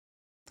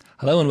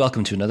Hello and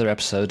welcome to another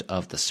episode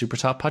of the Super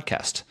Top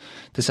Podcast.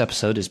 This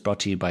episode is brought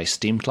to you by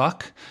Steam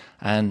Clock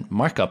and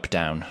Markup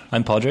Down.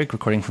 I'm Pádraig,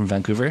 recording from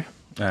Vancouver.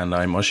 And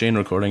I'm Oisín,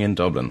 recording in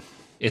Dublin.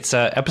 It's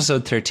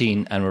episode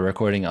 13 and we're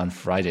recording on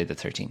Friday the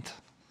 13th.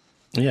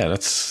 Yeah,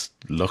 that's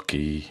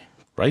lucky,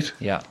 right?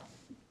 Yeah.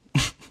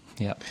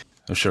 Yeah.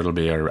 I'm sure it'll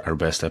be our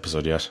best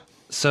episode yet.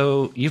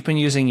 So you've been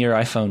using your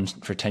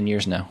iPhone for 10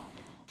 years now?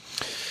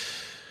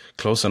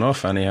 Close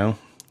enough, anyhow.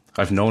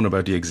 I've known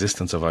about the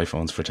existence of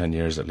iPhones for 10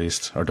 years at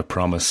least, or the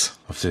promise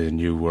of the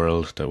new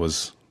world that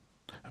was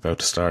about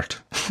to start.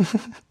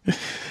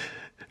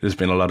 There's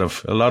been a lot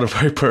of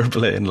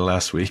hyperbole in the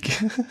last week.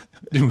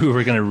 We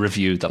were going to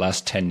review the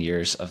last 10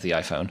 years of the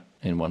iPhone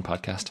in one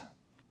podcast.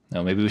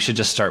 No, maybe we should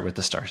just start with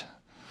the start.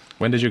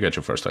 When did you get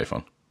your first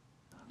iPhone?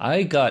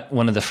 I got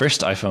one of the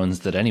first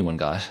iPhones that anyone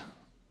got,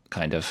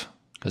 kind of,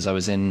 because I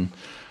was in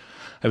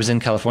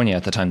California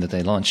at the time that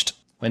they launched.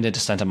 Went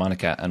into Santa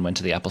Monica and went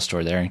to the Apple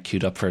store there and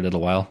queued up for a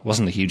little while.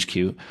 Wasn't a huge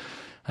queue.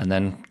 And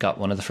then got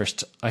one of the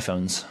first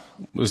iPhones.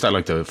 Was that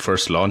like the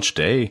first launch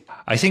day?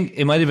 I think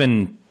it might have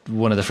been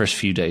one of the first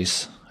few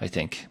days, I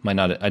think. Might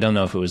not. I don't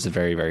know if it was the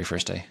very, very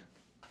first day.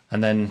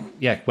 And then,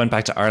 yeah, went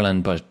back to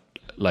Ireland, but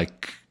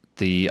like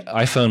the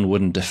iPhone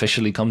wouldn't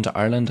officially come to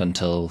Ireland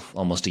until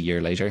almost a year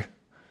later.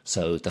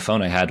 So the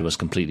phone I had was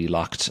completely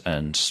locked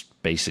and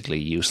basically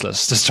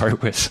useless to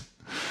start with.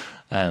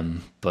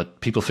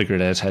 But people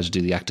figured out how to do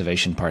the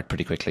activation part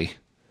pretty quickly.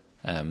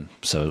 And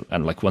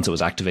once it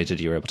was activated,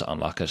 you were able to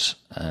unlock it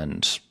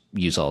and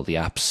use all the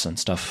apps and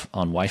stuff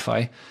on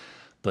Wi-Fi.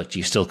 But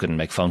you still couldn't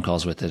make phone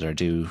calls with it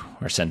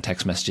or send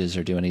text messages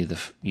or do any of the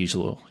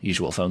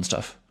usual phone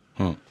stuff.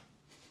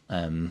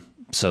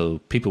 So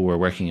people were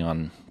working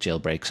on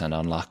jailbreaks and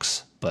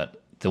unlocks,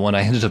 but the one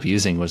I ended up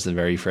using was the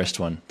very first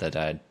one that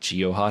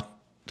GeoHot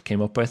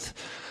came up with,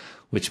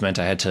 which meant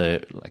I had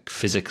to like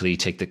physically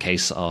take the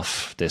case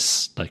off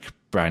this like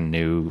brand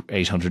new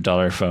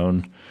 $800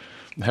 phone.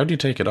 How do you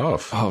take it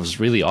off? Oh, it was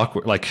really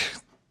awkward. Like,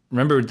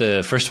 remember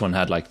the first one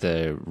had like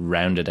the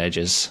rounded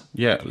edges?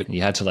 Yeah.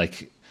 You had to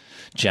like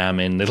jam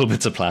in little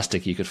bits of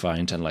plastic you could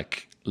find and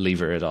like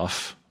lever it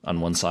off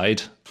on one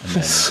side. And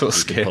then so you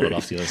scary. could pull it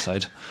off the other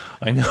side.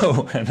 I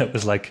know. And it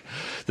was like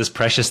this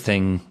precious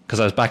thing,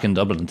 because I was back in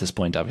Dublin at this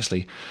point,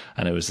 obviously.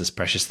 And it was this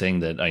precious thing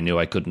that I knew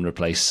I couldn't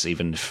replace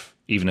even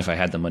if I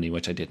had the money,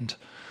 which I didn't.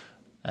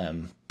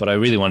 But I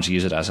really wanted to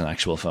use it as an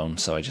actual phone,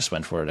 so I just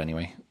went for it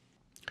anyway.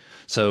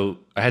 So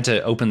I had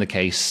to open the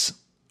case,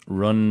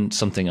 run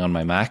something on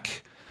my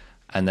Mac,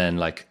 and then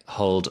like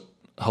hold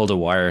a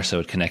wire so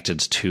it connected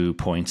 2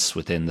 points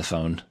within the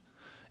phone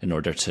in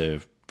order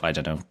to, I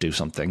don't know, do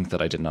something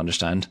that I didn't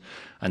understand.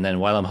 And then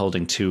while I'm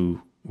holding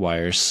 2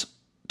 wires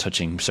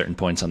touching certain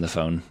points on the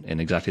phone in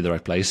exactly the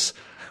right place,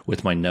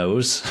 with my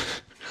nose,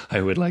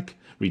 I would like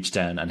reach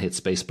down and hit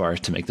spacebar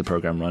to make the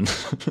program run.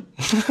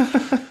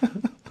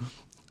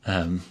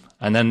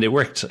 And then it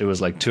worked. It was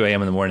like 2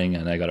 a.m. in the morning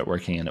and I got it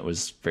working and it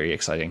was very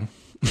exciting.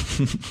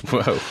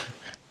 Wow.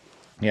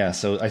 Yeah,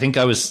 so I think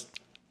I was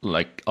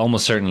like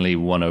almost certainly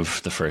one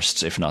of the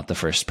first, if not the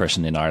first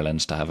person in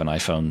Ireland to have an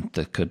iPhone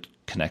that could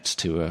connect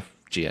to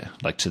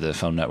to the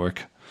phone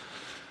network,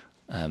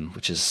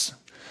 which is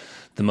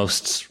the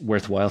most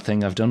worthwhile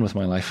thing I've done with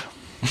my life.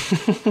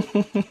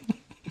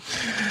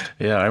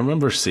 Yeah, I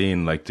remember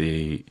seeing like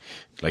the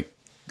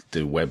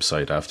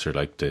website after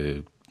like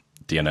the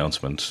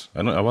announcement.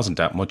 I wasn't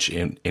that much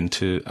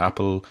into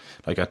Apple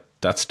like at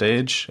that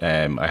stage.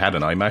 I had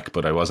an iMac,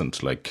 but I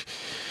wasn't like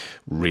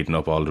reading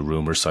up all the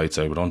rumor sites.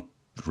 I don't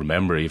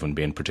remember even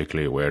being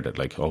particularly aware that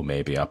like, oh,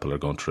 maybe Apple are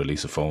going to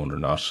release a phone or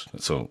not.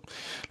 So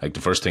like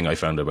the first thing I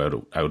found out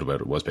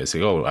about it was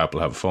basically, oh,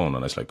 Apple have a phone. And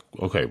I was like,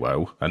 okay,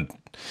 wow. And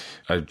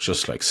I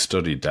just like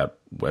studied that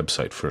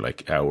website for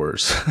like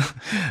hours.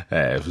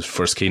 It was the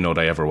first keynote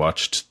I ever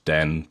watched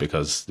then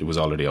because it was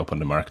already up on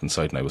the marketing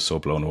site and I was so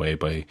blown away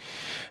by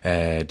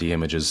the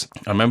images.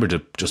 I remember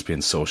just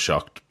being so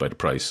shocked by the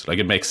price. Like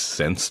it makes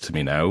sense to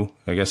me now,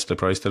 I guess, the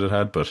price that it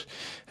had, but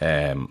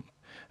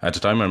at the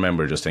time I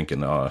remember just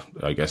thinking, oh,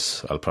 I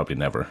guess I'll probably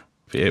never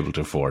be able to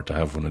afford to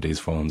have one of these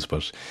phones,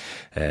 but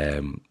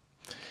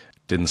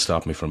didn't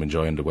stop me from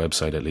enjoying the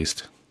website at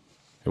least.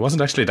 It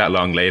wasn't actually that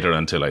long later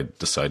until I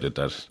decided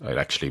that it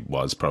actually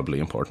was probably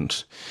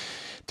important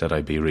that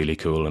I be really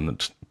cool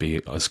and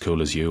be as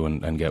cool as you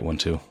and get one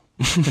too.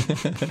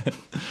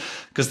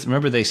 Because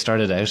remember they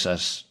started out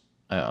at,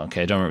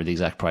 okay, I don't remember the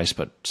exact price,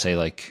 but say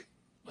like,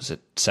 was it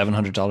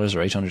 $700 or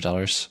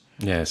 $800?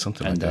 Yeah,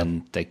 something like that.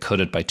 And then they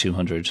cut it by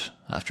 200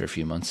 after a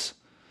few months.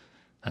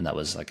 And that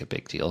was like a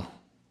big deal.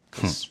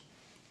 Because,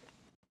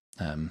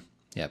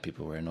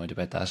 people were annoyed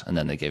about that. And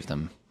then they gave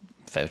them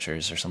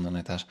vouchers or something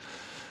like that.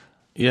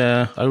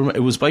 Yeah, I remember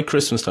it was by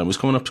Christmas time. It was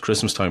coming up to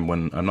Christmas time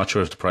when I'm not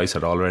sure if the price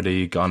had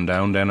already gone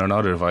down then or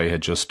not, or if I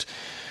had just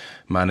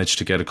managed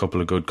to get a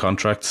couple of good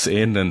contracts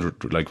in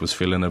and like was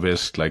feeling a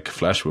bit like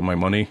flash with my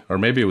money, or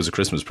maybe it was a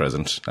Christmas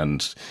present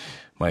and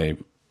my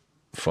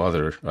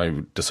father,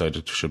 I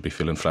decided, should be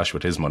feeling flash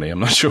with his money. I'm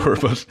not sure,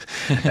 but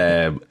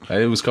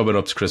it was coming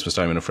up to Christmas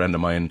time, and a friend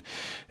of mine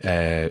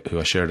who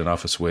I shared an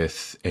office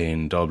with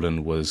in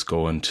Dublin was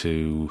going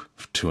to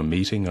a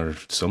meeting or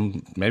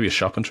maybe a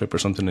shopping trip or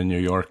something in New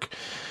York,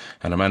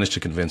 and I managed to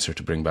convince her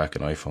to bring back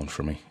an iPhone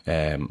for me.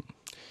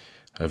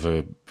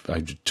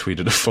 I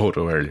tweeted a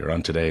photo earlier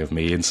on today of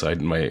me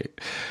inside my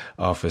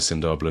office in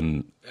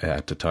Dublin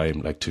at the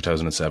time, like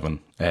 2007,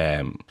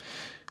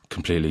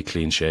 completely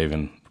clean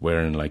shaven,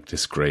 wearing like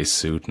this grey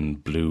suit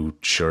and blue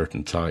shirt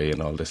and tie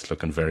and all this,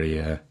 looking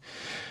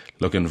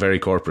very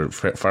corporate,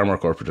 far more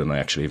corporate than I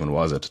actually even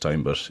was at the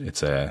time. But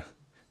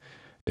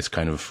it's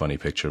kind of a funny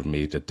picture of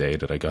me the day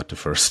that I got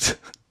just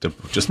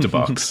the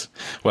box.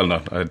 Well, no,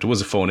 there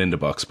was a phone in the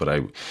box, but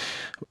I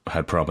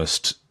had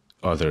promised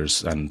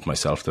others and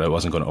myself that I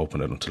wasn't going to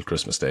open it until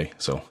Christmas Day.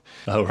 So,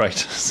 oh right,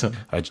 so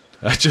I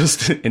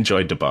just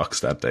enjoyed the box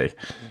that day.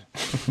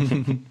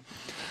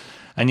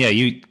 And yeah,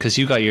 because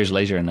you got yours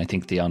later, and I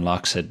think the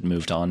unlocks had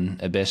moved on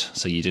a bit,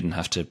 so you didn't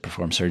have to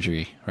perform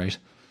surgery, right?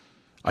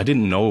 I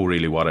didn't know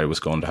really what I was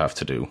going to have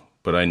to do,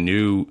 but I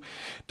knew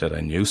that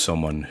I knew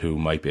someone who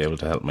might be able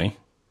to help me,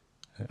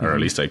 or at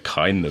least I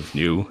kind of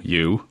knew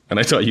you, and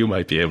I thought you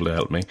might be able to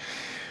help me.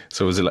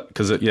 So it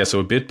was so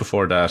a bit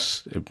before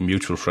that, a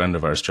mutual friend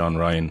of ours, John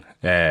Ryan,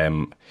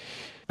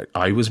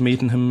 I was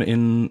meeting him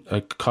in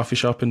a coffee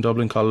shop in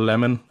Dublin called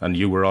Lemon, and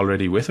you were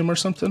already with him or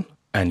something,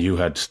 and you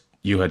had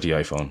the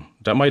iPhone.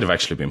 That might have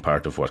actually been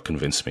part of what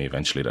convinced me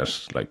eventually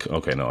that, like,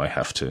 okay, no, I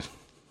have to,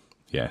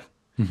 yeah.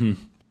 Mm-hmm.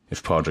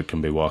 If Pádraig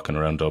can be walking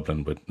around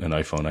Dublin with an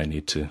iPhone, I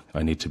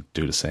need to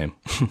do the same.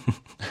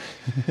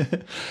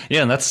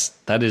 Yeah, and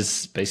that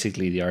is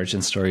basically the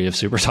origin story of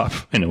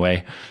Supertop in a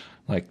way.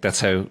 Like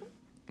that's how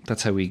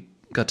we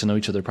got to know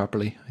each other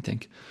properly, I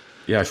think.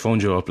 Yeah, I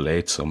phoned you up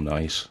late some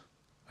night.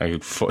 I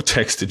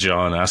texted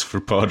John, asked for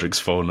Pádraig's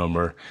phone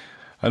number.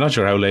 I'm not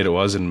sure how late it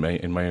was in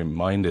my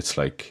mind. It's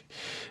like,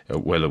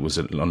 well, it was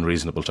an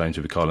unreasonable time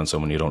to be calling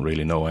someone you don't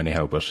really know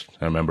anyhow, but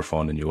I remember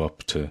phoning you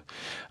up to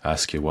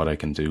ask you what I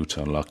can do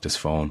to unlock this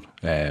phone.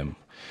 And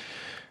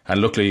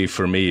luckily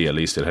for me, at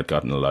least, it had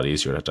gotten a lot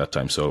easier at that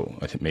time. So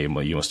I think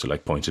maybe you must have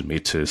like pointed me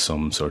to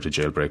some sort of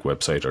jailbreak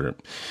website or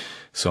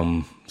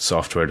some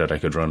software that I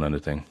could run on the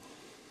thing.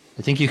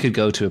 I think you could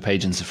go to a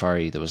page in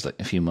Safari. There was like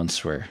a few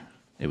months where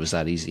it was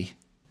that easy.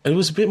 It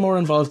was a bit more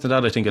involved than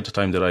that, I think, at the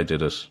time that I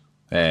did it.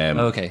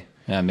 Okay.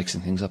 Yeah,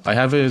 mixing things up. I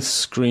have a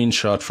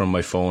screenshot from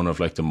my phone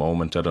of like the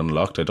moment that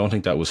unlocked. I don't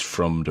think that was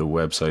from the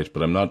website,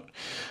 but I'm not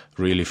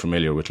really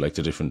familiar with like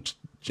the different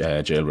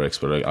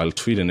jailbreaks. But I'll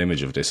tweet an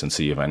image of this and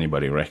see if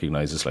anybody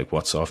recognizes like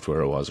what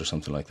software it was or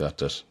something like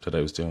that I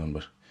was doing.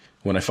 But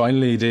when I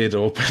finally did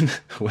open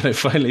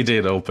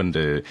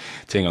the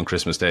thing on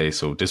Christmas Day,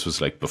 so this was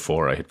like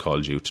before I had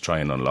called you to try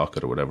and unlock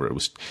it or whatever it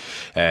was.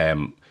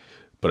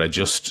 But I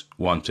just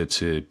wanted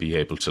to be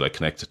able to like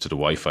connect it to the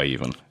Wi-Fi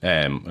even.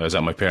 I was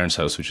at my parents'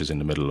 house, which is in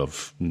the middle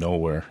of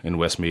nowhere in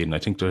Westmeath, and I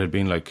think there had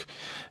been like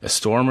a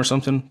storm or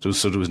something.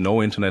 So there was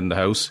no internet in the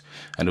house,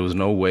 and there was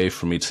no way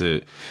for me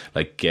to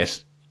like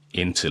get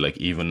into like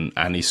even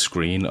any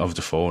screen of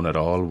the phone at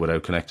all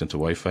without connecting to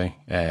Wi-Fi.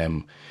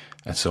 And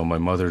so my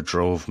mother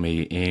drove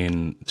me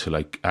in to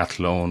like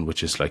Athlone,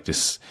 which is like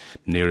this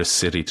nearest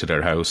city to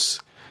their house.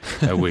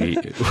 We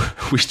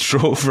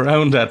drove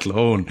around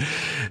Athlone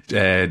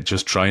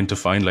just trying to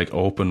find like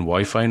open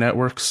Wi-Fi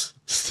networks,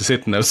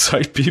 sitting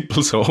outside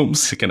people's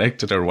homes to connect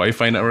to their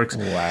Wi-Fi networks.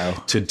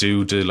 Wow. To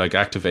do the like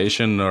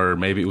activation, or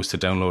maybe it was to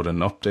download an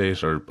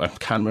update, or I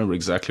can't remember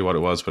exactly what it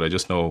was, but I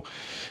just know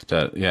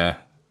that, yeah,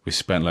 we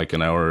spent like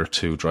an hour or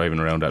two driving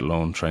around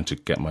Athlone trying to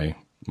get my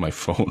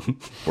phone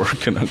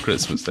working on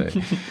Christmas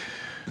Day.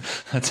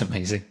 That's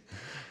amazing.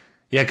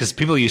 Yeah, because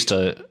people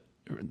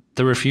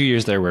there were a few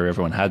years there where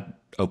everyone had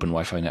open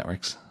Wi-Fi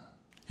networks.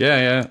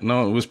 Yeah.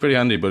 No, it was pretty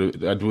handy, but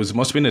it must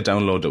have been a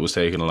download that was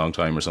taking a long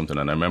time or something.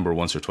 And I remember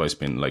once or twice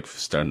being like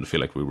starting to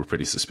feel like we were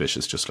pretty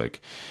suspicious, just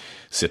like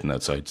sitting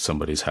outside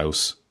somebody's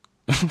house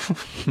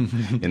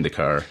in the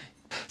car.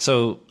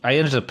 So I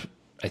ended up,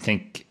 I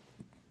think,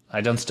 I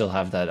don't still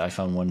have that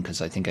iPhone 1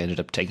 because I think I ended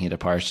up taking it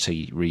apart to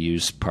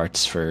reuse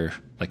parts for,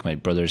 like, my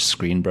brother's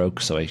screen broke,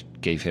 so I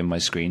gave him my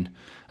screen.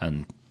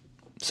 And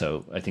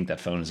so I think that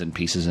phone is in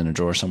pieces in a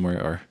drawer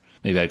somewhere, or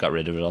maybe I got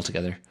rid of it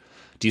altogether.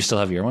 Do you still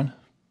have your one?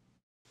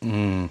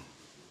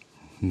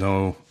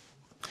 No.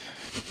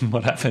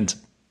 What happened?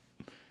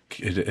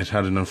 It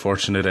had an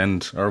unfortunate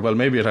end, or well,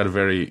 maybe it had a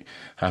very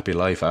happy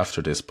life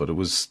after this. But it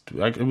was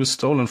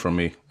stolen from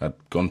me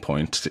at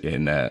gunpoint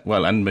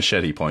and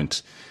machete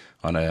point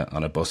on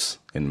a bus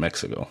in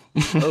Mexico.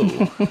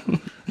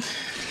 Oh,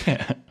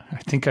 yeah,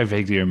 I think I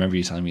vaguely remember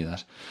you telling me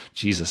that.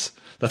 Jesus,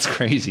 that's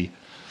crazy.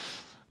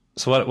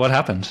 So what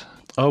happened?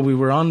 Oh, we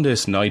were on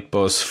this night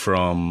bus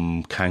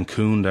from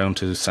Cancun down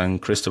to San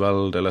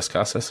Cristobal de las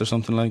Casas or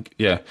something like.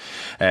 Yeah.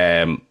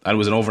 And it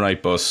was an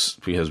overnight bus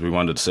because we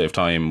wanted to save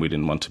time. We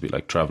didn't want to be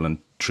like traveling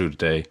through the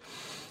day.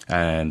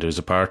 And there's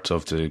a part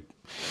of the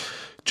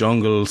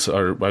jungles,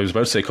 or I was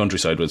about to say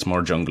countryside, but it's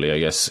more jungly, I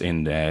guess,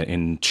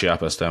 in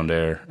Chiapas down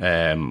there.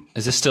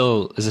 Is this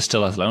still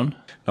Athlone?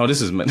 No,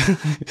 this is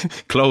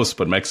close,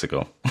 but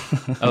Mexico.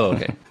 Oh,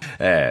 okay.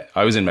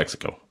 I was in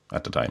Mexico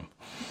at the time.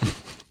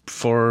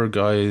 4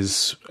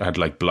 guys had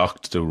like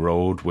blocked the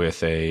road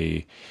with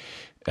a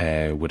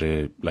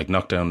like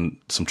knocked down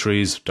some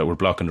trees that were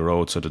blocking the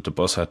road so that the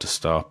bus had to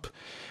stop.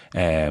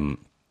 I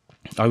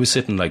was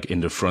sitting like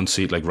in the front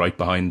seat, like right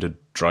behind the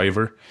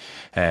driver.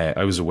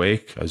 I was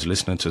awake. I was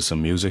listening to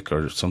some music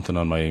or something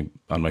on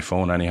my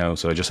phone anyhow.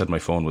 So I just had my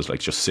phone was like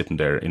just sitting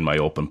there in my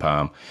open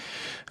palm,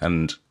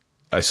 and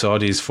I saw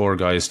these 4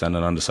 guys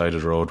standing on the side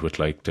of the road with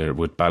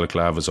with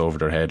balaclavas over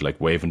their head,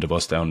 like waving the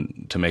bus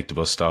down to make the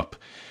bus stop.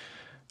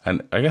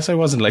 And I guess I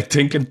wasn't like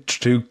thinking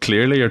too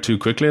clearly or too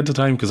quickly at the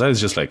time, because I was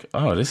just like,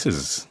 oh, this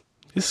is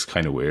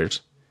kind of weird.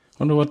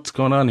 Wonder what's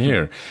going on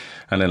here.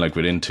 And then like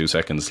within 2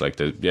 seconds, like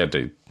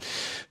the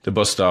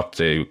bus stopped.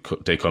 They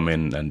come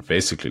in and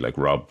basically like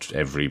robbed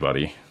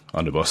everybody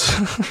on the bus.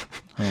 Oh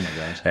my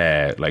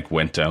God. Like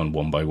went down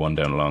one by one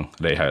down along.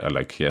 They had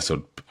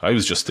so I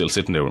was just still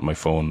sitting there with my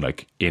phone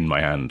like in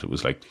my hand. It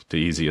was like the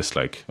easiest,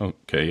 like,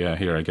 okay, yeah,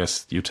 here, I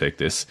guess you take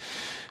this.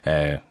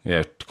 A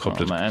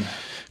couple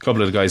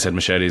of the guys had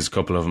machetes, a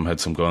couple of them had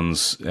some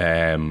guns.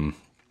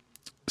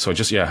 So I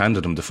just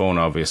handed him the phone.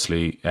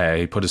 Obviously,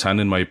 he put his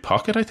hand in my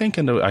pocket, I think,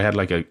 and I had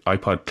like an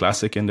iPod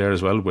Classic in there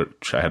as well,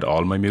 which I had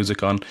all my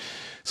music on.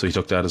 So he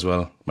took that as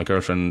well. My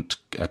girlfriend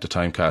at the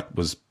time, Kat,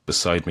 was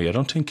beside me. I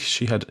don't think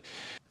she had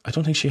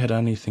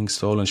anything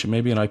stolen. She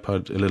maybe a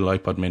little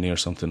iPod Mini or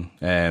something.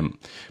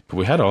 But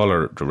we had all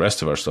the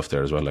rest of our stuff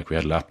there as well. Like we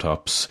had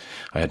laptops.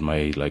 I had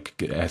my like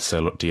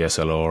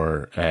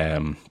DSLR,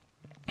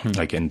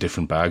 like in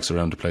different bags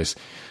around the place,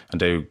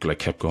 and they like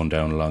kept going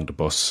down along the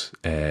bus,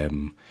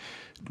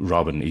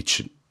 robbing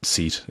each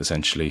seat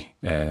essentially.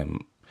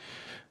 And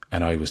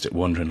I was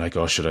wondering like,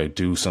 oh, should I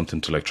do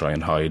something to like try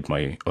and hide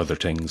my other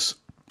things,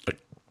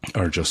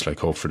 or just like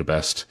hope for the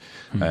best?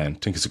 And I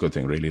think it's a good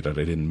thing really that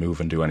I didn't move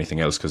and do anything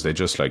else, because they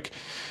just like,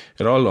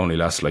 it all only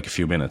lasted like a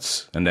few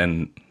minutes, and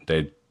then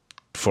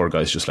 4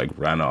 guys just like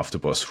ran off the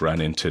bus,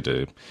 ran into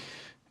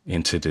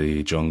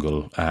the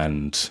jungle,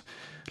 and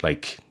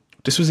like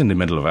this was in the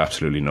middle of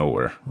absolutely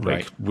nowhere.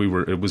 Right.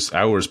 Like it was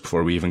hours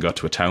before we even got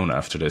to a town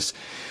after this,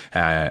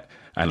 and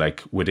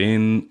like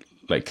within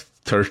like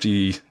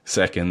 30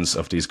 seconds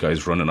of these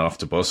guys running off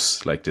the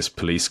bus, like this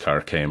police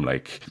car came,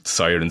 like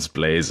sirens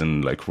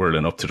blazing, like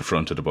whirling up to the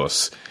front of the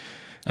bus.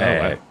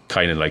 Wow.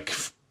 Kind of like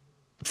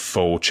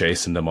faux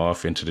chasing them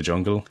off into the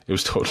jungle. It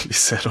was totally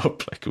set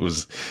up. Like it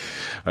was,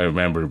 I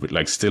remember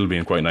like still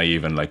being quite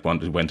naive, and like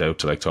went out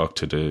to like talk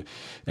to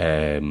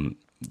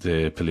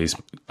the police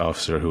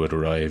officer who had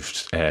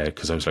arrived,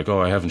 because I was like,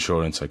 oh, I have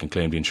insurance, I can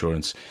claim the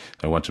insurance.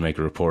 I want to make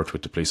a report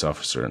with the police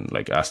officer, and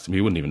like asked him.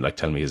 He wouldn't even like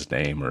tell me his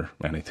name or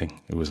anything.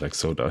 It was like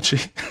so dodgy.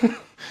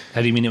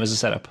 How do you mean it was a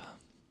setup?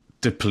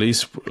 The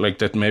police, like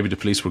that, maybe the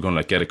police were going to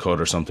like get a cut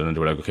or something, and they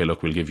were like, okay,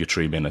 look, we'll give you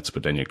 3 minutes,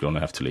 but then you're going to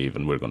have to leave,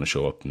 and we're going to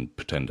show up and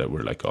pretend that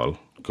we're like all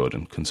good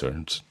and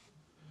concerned.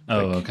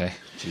 Oh, like, okay.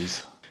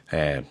 Jeez.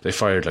 They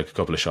fired like a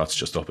couple of shots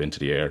just up into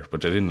the air,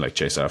 but they didn't like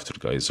chase after the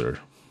guys or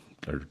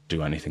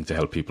do anything to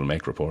help people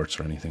make reports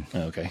or anything.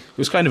 Okay. It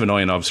was kind of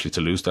annoying, obviously,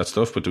 to lose that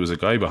stuff, but there was a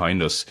guy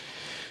behind us.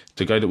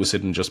 The guy that was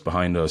sitting just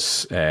behind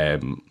us,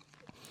 it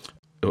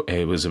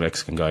was a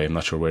Mexican guy. I'm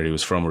not sure where he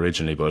was from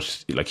originally,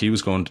 but like he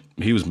was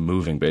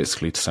moving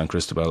basically to San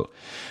Cristobal,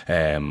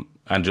 and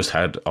just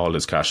had all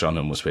his cash on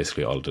him, was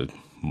basically all the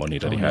money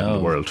that he had in the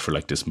world for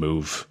like this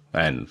move,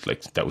 and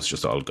like that was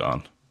just all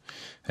gone.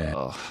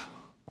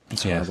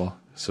 That's horrible.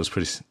 So it's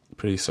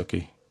pretty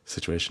sucky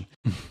situation.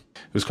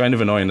 It was kind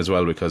of annoying as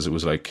well, because it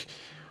was like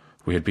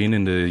we had been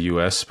in the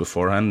US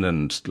beforehand,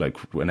 and like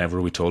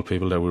whenever we told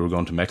people that we were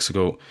going to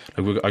Mexico,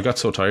 like I got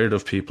so tired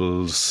of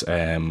people's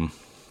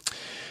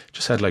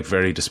just had like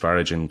very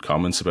disparaging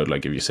comments about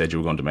like if you said you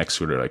were going to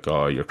Mexico, they're like,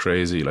 oh, you're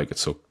crazy, like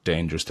it's so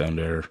dangerous down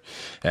there.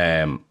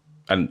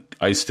 And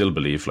I still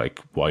believe like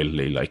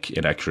wildly like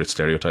inaccurate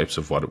stereotypes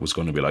of what it was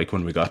going to be like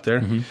when we got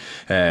there.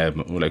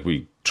 Like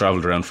we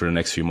travelled around for the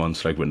next few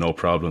months like with no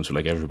problems, with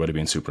like everybody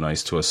being super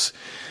nice to us,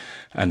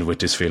 and with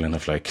this feeling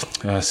of like,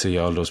 see,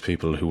 all those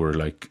people who were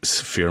like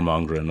fear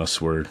mongering us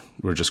were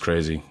just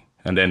crazy.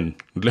 And then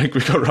like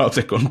we got robbed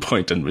at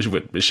gunpoint and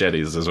with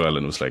machetes as well,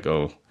 and it was like,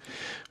 oh,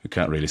 we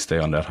can't really stay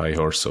on that high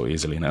horse so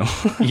easily now.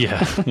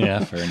 yeah,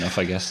 fair enough,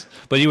 I guess.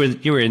 But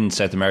you were in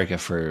South America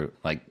for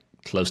like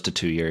close to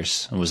 2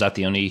 years, and was that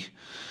the only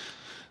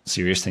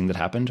serious thing that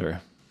happened,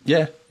 or?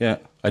 Yeah.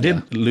 I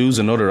did lose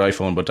another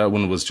iPhone, but that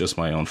one was just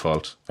my own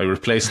fault. I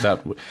replaced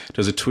that.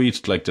 There's a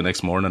tweet like the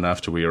next morning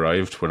after we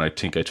arrived when I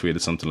think I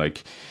tweeted something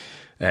like,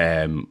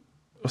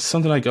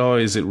 oh,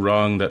 is it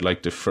wrong that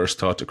like the first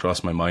thought to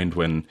cross my mind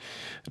when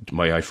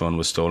my iPhone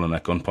was stolen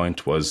at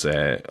gunpoint was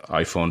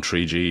iPhone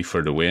 3G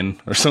for the win,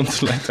 or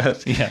something like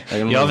that? Yeah,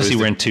 you obviously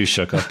weren't too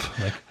shook up.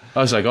 Like. I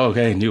was like,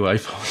 okay, new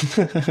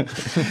iPhone.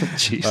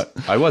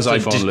 Jeez. I was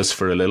iPhoneless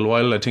for a little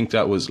while. I think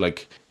that was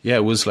like,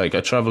 it was like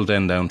I travelled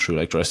then down through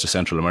like the rest of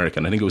Central America,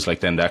 and I think it was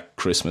like then that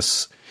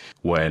Christmas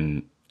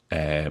when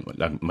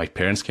like my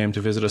parents came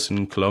to visit us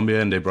in Colombia,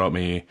 and they brought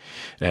me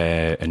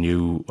a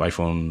new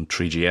iPhone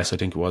 3GS, I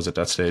think it was at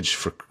that stage,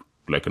 for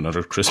like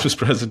another Christmas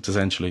present,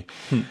 essentially.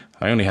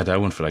 I only had that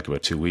one for like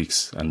about 2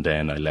 weeks, and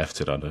then I left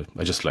it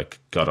I just like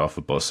got off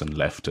a bus and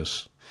left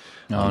it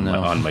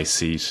on my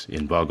seat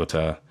in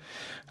Bogota,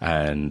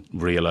 and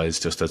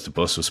realized just as the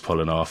bus was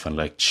pulling off, and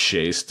like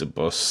chased the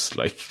bus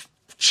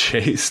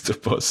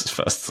as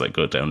fast as I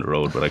could down the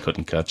road, but I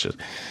couldn't catch it.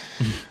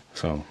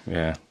 So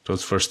yeah,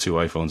 those first 2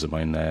 iPhones of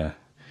mine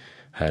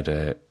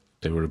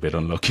they were a bit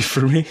unlucky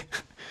for me.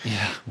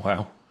 Yeah,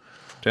 wow.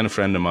 Then a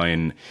friend of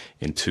mine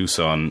in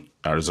Tucson,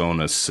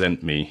 Arizona,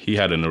 sent me, he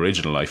had an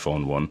original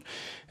iPhone 1,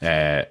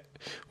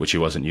 which he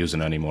wasn't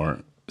using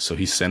anymore. So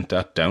he sent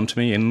that down to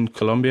me in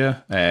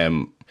Colombia.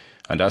 And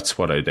that's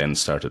what I then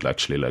started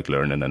actually like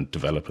learning and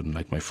developing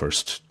like my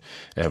first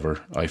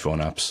ever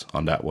iPhone apps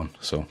on that one.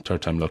 So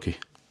third time lucky.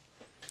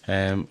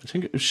 I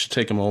think we should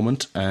take a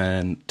moment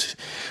and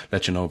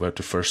let you know about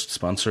our first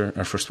sponsor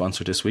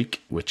this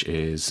week, which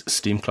is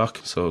Steam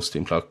Clock. So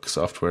Steam Clock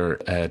software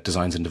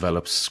designs and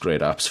develops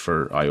great apps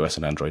for iOS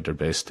and Android. They're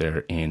based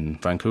there in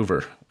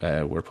Vancouver,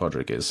 where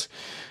Pádraig is.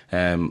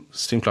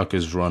 Steam Clock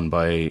is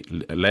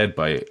led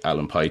by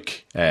Alan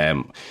Pike,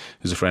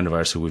 who's a friend of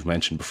ours who we've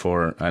mentioned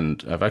before.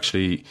 And I've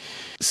actually,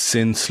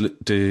 since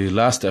the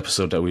last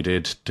episode that we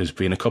did, there's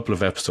been a couple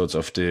of episodes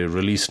of the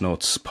Release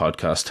Notes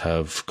podcast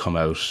have come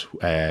out,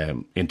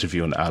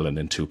 interviewing Alan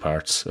in 2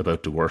 parts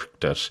about the work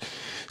that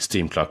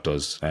Steam Clock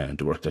does, and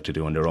the work that they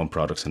do on their own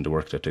products and the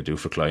work that they do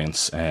for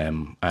clients.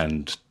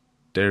 And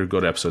they're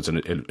good episodes,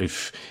 and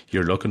if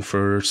you're looking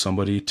for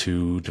somebody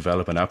to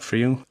develop an app for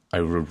you, I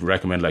would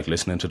recommend like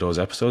listening to those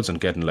episodes and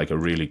getting like a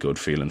really good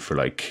feeling for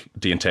like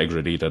the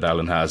integrity that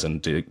Alan has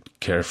and the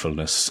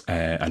carefulness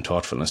and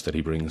thoughtfulness that he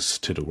brings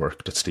to the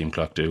work that Steam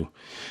Clock do.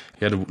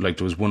 He had there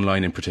was one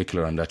line in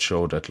particular on that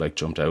show that like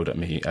jumped out at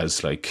me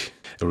as like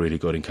a really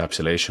good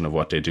encapsulation of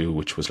what they do,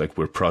 which was like,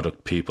 we're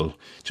product people,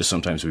 just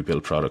sometimes we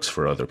build products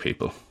for other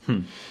people.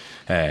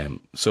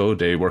 So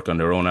they work on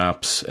their own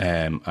apps,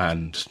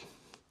 and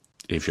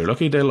if you're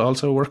lucky, they'll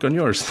also work on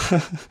yours.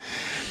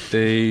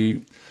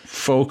 They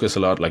focus a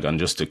lot like on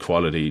just the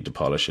quality, the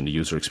polish, and the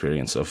user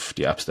experience of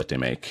the apps that they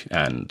make.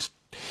 And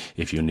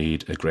if you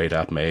need a great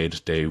app made,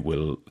 they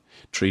will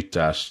treat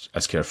that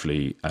as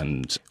carefully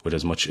and with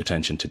as much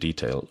attention to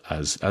detail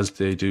as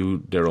they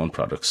do their own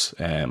products.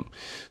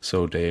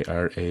 So they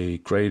are a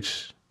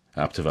great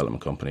app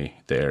development company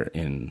there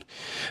in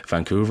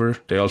Vancouver.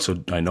 They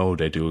also, I know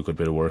they do a good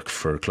bit of work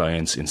for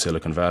clients in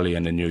Silicon Valley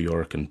and in New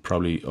York and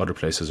probably other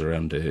places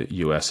around the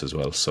US as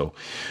well. So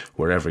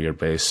wherever you're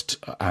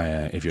based,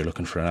 if you're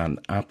looking for an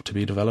app to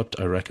be developed,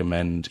 I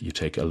recommend you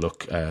take a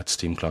look at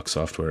Steam Clock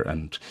software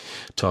and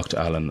talk to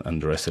Alan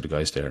and the rest of the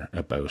guys there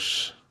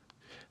about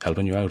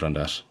helping you out on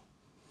that.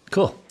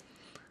 Cool.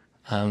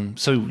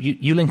 So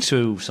you linked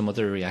to some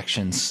other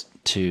reactions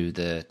to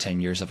the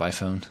 10 years of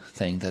iPhone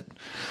thing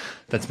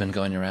that's been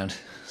going around.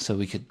 So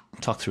we could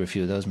talk through a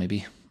few of those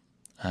maybe.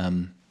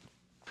 There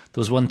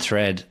was one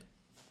thread.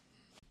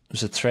 There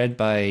was a thread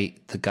by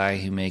the guy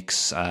who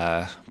makes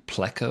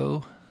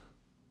Pleco,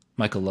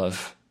 Michael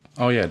Love.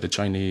 Oh yeah, the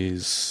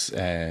Chinese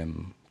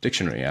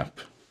dictionary app.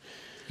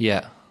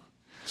 Yeah.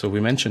 So we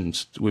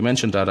mentioned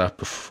that app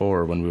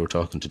before when we were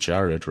talking to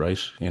Jared, right?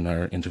 In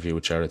our interview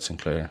with Jared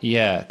Sinclair.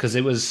 Yeah, because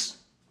it was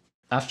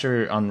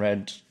after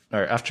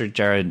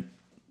Jared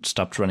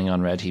stopped running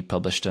on Red, he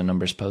published a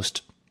numbers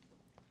post.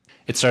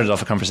 It started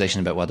off a conversation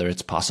about whether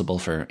it's possible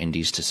for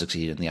indies to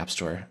succeed in the App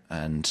Store,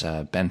 and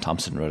Ben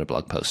Thompson wrote a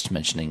blog post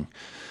mentioning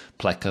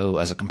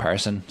Pleco as a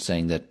comparison,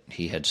 saying that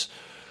he had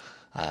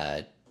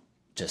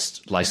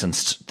just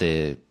licensed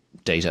the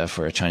data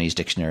for a Chinese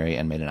dictionary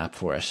and made an app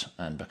for it,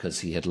 and because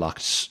he had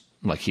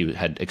he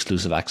had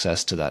exclusive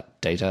access to that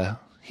data,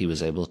 he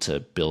was able to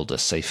build a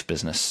safe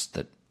business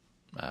that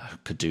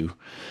could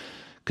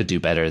do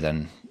better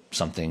than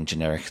something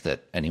generic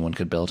that anyone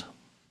could build.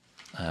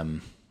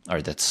 Or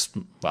that's,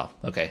 well,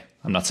 okay,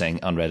 I'm not saying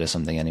Unread is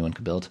something anyone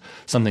could build.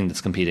 Something that's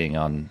competing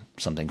on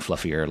something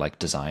fluffier like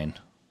design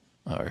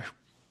or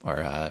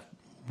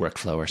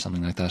workflow or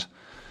something like that.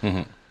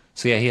 Mm-hmm.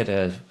 So yeah,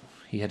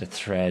 he had a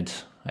thread.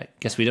 I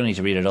guess we don't need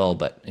to read it all,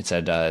 but it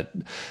said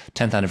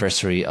 10th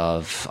anniversary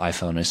of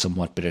iPhone is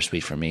somewhat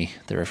bittersweet for me.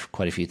 There are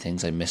quite a few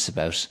things I miss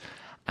about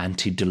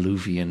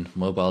antediluvian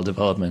mobile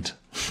development,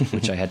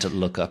 which I had to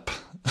look up.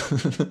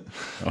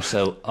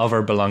 So, of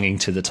or belonging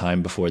to the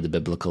time before the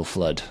biblical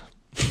flood.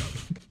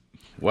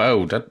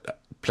 Wow,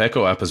 that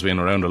Pleco app has been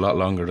around a lot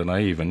longer than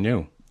I even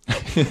knew.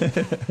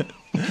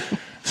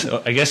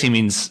 So I guess he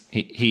means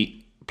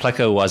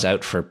Pleco was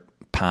out for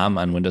Palm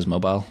and Windows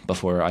Mobile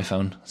before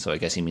iPhone. So I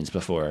guess he means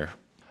before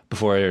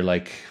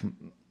like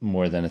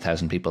more than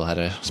 1,000 people had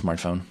a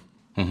smartphone.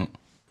 Mm-hmm.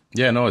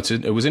 Yeah, no,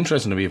 it was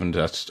interesting to me even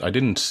that I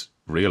didn't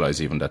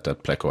realize even that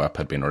Pleco app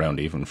had been around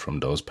even from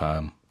those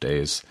Palm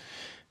days.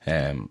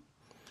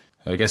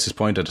 I guess his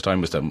point at the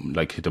time was that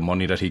like the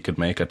money that he could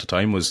make at the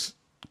time was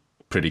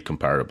pretty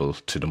comparable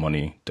to the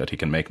money that he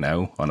can make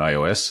now on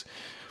iOS.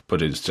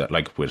 but it's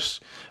like with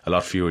a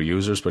lot fewer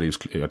users. But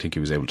I think he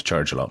was able to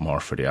charge a lot more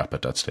for the app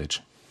at that stage.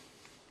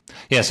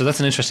 Yeah, so that's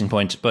an interesting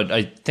point. But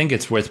I think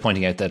it's worth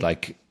pointing out that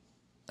like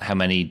how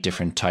many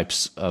different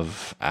types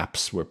of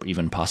apps were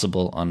even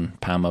possible on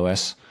Palm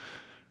OS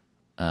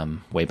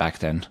way back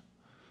then,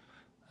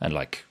 and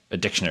like a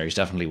dictionary is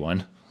definitely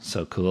one.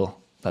 So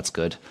cool, that's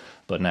good.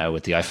 But now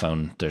with the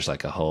iPhone, there's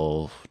like a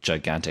whole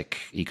gigantic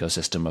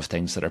ecosystem of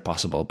things that are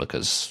possible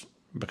because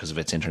of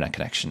its internet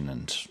connection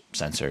and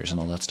sensors and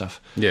all that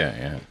stuff.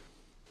 Yeah.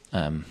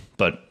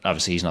 But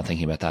obviously he's not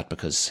thinking about that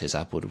because his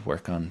app would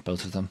work on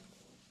both of them.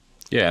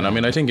 Yeah, and I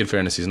mean, I think in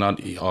fairness, he's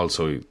not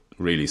also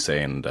really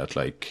saying that,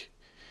 like,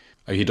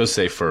 he does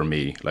say for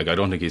me, like, I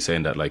don't think he's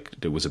saying that, like,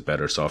 there was a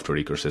better software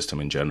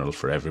ecosystem in general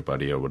for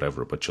everybody or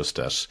whatever, but just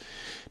that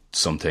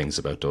some things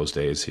about those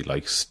days he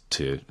likes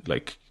to,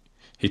 like,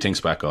 he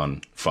thinks back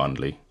on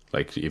fondly.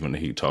 Like, even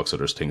he talks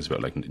other things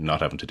about, like,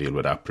 not having to deal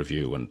with app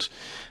review and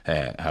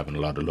having a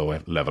lot of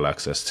low-level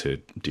access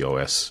to the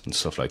OS and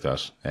stuff like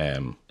that.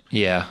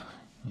 Yeah.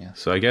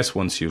 So I guess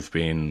once you've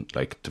been,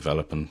 like,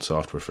 developing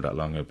software for that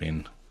long,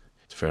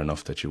 it's fair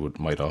enough that you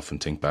might often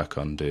think back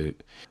on the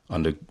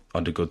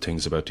good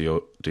things about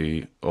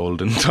the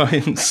olden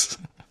times.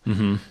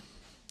 Mm-hmm.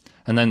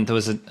 And then there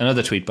was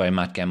another tweet by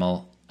Matt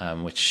Gemmell,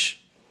 which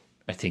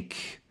I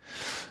think...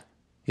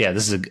 Yeah,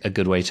 this is a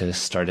good way to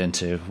start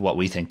into what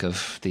we think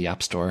of the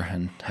App Store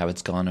and how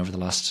it's gone over the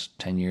last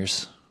 10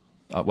 years.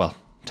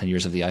 10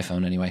 years of the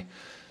iPhone anyway.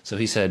 So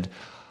he said,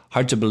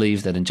 hard to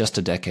believe that in just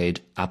a decade,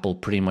 Apple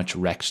pretty much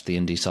wrecked the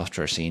indie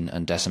software scene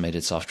and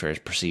decimated software's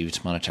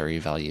perceived monetary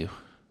value.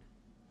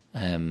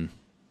 What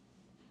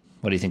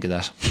do you think of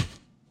that?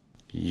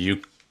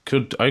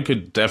 I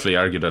could definitely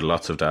argue that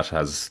lots of that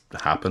has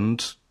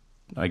happened,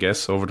 I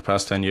guess, over the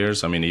past 10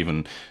 years. I mean,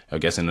 even, I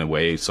guess, in a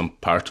way, some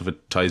part of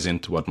it ties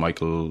into what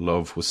Michael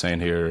Love was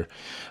saying here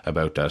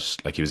about that,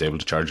 like, he was able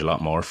to charge a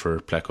lot more for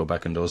Pleco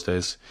back in those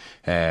days.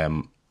 I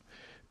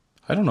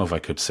don't know if I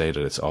could say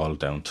that it's all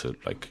down to,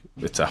 like,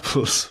 it's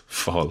Apple's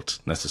fault,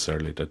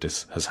 necessarily, that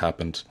this has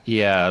happened.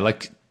 Yeah,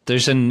 like,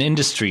 there's an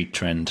industry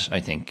trend, I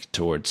think,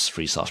 towards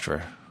free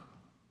software.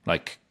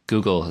 Like,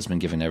 Google has been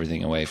giving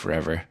everything away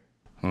forever.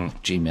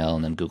 Gmail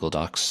and then Google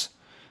Docs.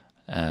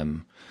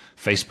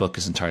 Facebook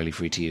is entirely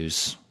free to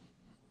use.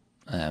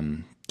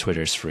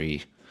 Twitter's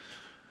free.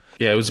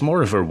 Yeah, it was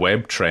more of a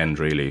web trend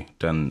really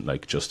than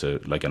like just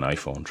like an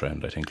iPhone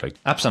trend. I think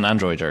like apps on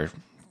Android are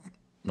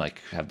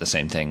like have the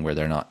same thing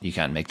where you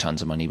can't make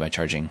tons of money by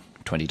charging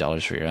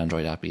 $20 for your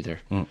Android app either.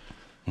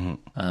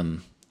 Mm-hmm.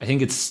 I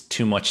think it's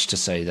too much to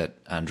say that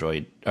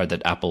Android or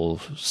that Apple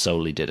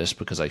solely did it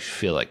because I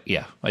feel like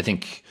I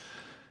think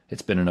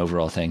it's been an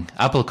overall thing.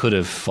 Apple could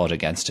have fought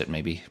against it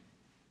maybe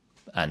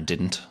and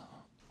didn't.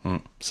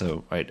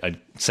 So I'd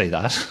say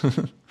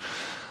that.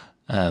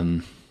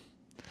 And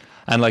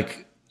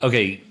like,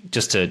 okay,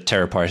 just to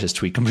tear apart his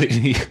tweet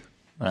completely,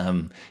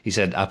 he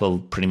said Apple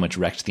pretty much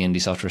wrecked the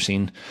indie software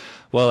scene.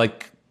 Well,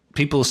 like,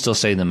 people still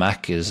say the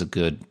Mac is a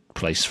good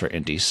place for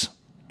indies.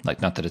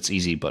 Like, not that it's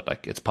easy, but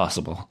like it's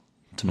possible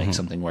to make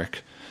something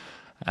work.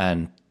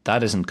 And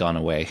that hasn't gone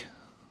away.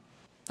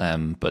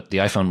 But the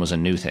iPhone was a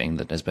new thing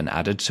that has been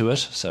added to it.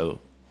 So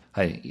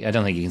I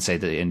don't think you can say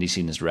that the indie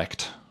scene is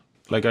wrecked.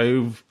 Like,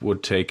 I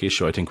would take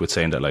issue, I think, with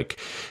saying that, like,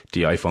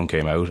 the iPhone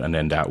came out and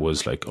then that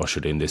was, like,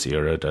 ushered in this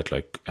era that,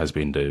 like, has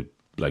been the,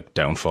 like,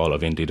 downfall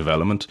of indie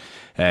development.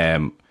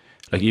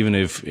 Like, even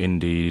if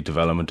indie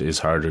development is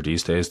harder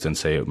these days than,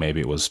 say,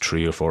 maybe it was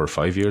 3 or 4 or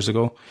 5 years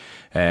ago,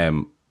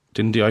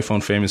 didn't the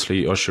iPhone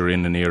famously usher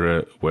in an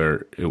era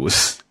where it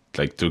was,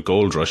 like, the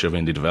gold rush of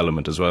indie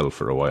development as well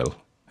for a while?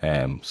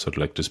 So,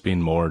 like, there's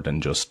been more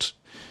than just...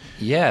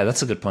 Yeah,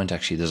 that's a good point,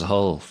 actually. There's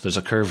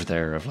a curve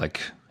there of,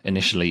 like,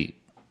 initially...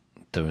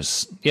 There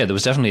was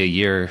definitely a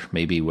year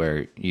maybe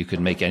where you could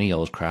make any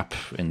old crap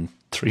in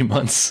 3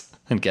 months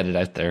and get it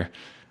out there,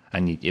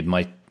 and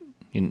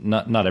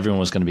not everyone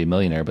was going to be a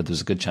millionaire, but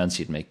there's a good chance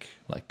you'd make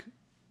like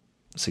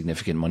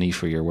significant money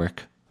for your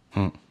work.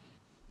 And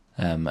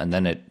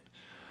then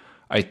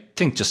I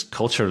think just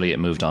culturally it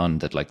moved on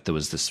that like there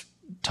was this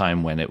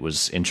time when it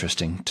was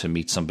interesting to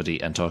meet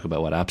somebody and talk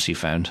about what apps you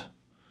found,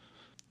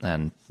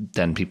 and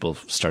then people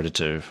started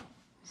to.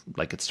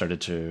 Like it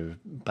started to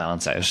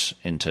balance out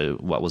into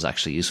what was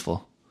actually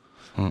useful.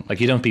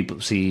 Like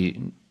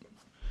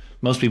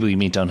most people you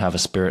meet don't have a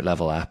spirit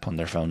level app on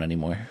their phone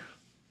anymore.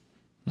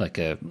 Like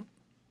a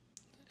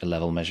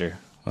level measure.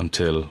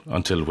 Until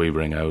we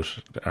bring out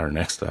our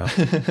next app.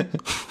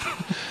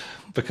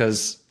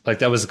 Because like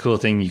that was a cool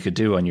thing you could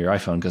do on your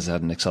iPhone because it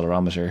had an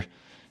accelerometer.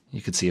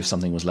 You could see if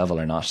something was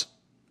level or not.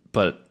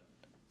 But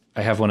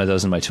I have one of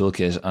those in my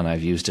toolkit and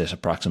I've used it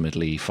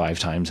approximately 5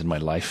 times in my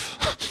life.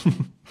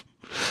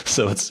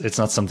 So it's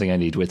not something I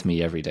need with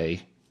me every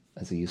day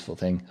as a useful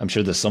thing. I'm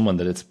sure there's someone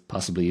that it's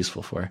possibly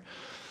useful for.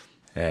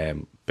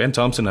 Ben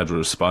Thompson had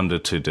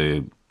responded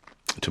to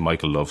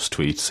Michael Love's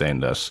tweet saying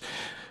that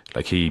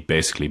like he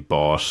basically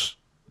bought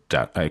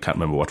that. I can't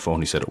remember what phone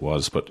he said it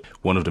was, but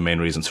one of the main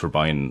reasons for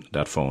buying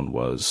that phone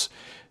was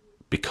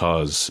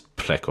because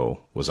Pleco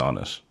was on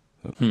it.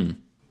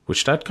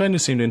 Which that kind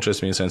of seemed to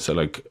interest me in the sense that,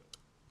 like,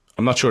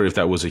 I'm not sure if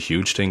that was a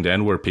huge thing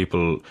then, where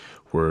people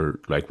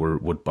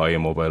would buy a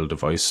mobile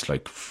device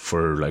like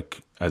for like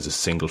as a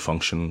single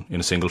function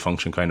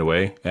kind of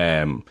way,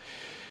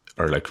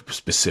 or like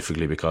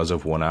specifically because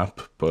of one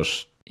app.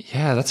 But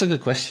yeah, that's a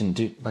good question.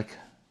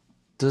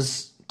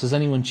 Does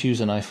anyone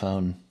choose an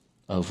iPhone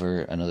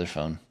over another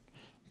phone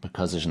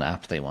because there's an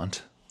app they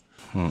want?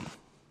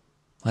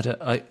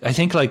 I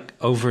think like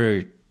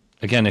over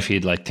again, if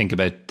you'd like think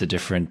about the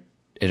different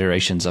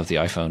iterations of the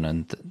iPhone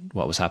and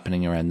what was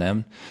happening around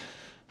them,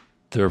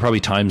 there were probably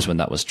times when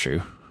that was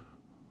true.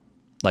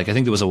 Like I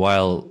think there was a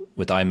while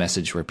with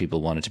iMessage where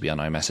people wanted to be on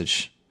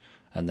iMessage,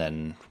 and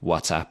then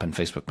WhatsApp and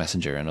Facebook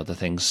Messenger and other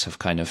things have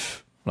kind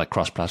of like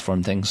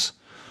cross-platform things,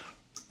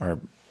 or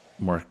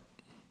more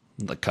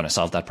like kind of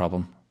solved that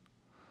problem.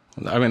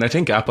 I mean, I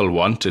think Apple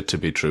want it to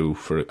be true.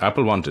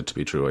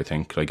 I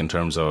think, like in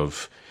terms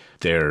of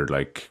their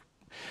like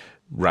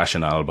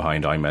rationale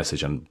behind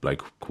iMessage and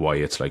like why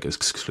it's like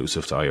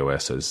exclusive to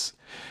iOS is,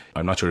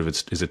 I'm not sure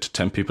if is it to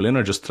tempt people in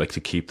or just like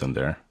to keep them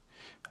there,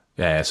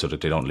 so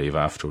that they don't leave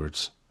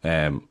afterwards.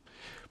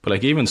 But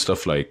like even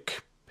stuff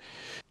like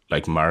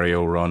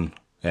Mario Run,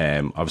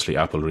 obviously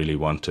Apple really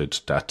wanted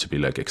that to be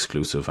like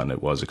exclusive, and it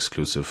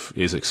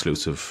is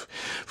exclusive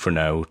for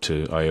now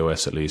to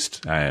iOS at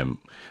least. And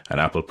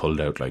Apple pulled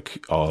out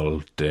like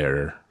all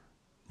their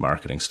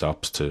marketing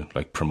stops to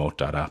like promote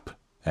that app.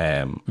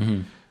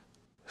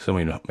 So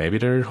I mean, maybe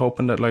they're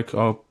hoping that like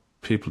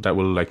people that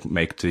will like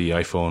make the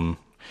iPhone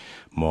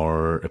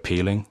more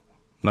appealing.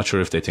 I'm not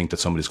sure if they think that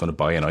somebody's going to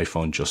buy an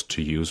iPhone just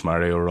to use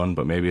Mario Run,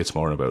 but maybe it's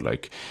more about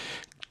like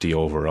the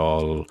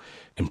overall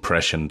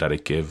impression that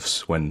it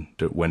gives when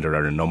there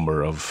are a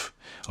number of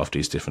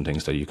these different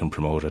things that you can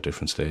promote at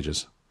different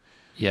stages.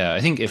 Yeah, I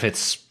think if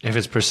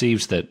it's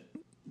perceived that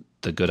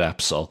the good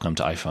apps all come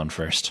to iPhone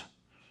first,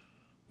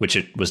 which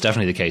it was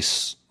definitely the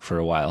case for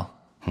a while,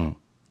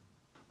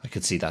 I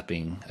could see that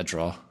being a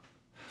draw.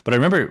 But I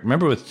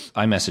remember with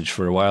iMessage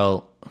for a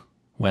while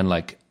when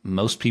like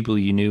most people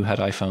you knew had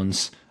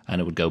iPhones and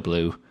it would go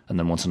blue, and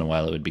then once in a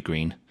while it would be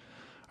green.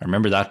 I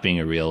remember that being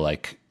a real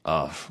like,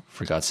 oh,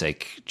 for God's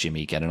sake,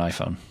 Jimmy, get an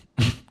iPhone.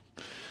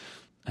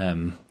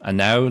 And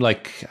now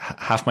like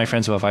half my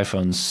friends who have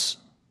iPhones,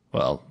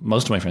 well,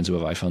 most of my friends who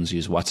have iPhones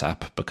use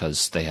WhatsApp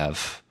because they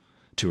have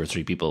 2 or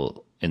 3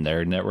 people in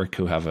their network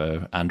who have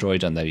a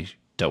Android and they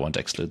don't want to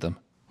exclude them.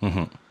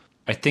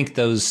 I think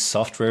those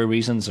software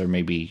reasons are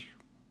maybe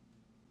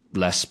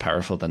less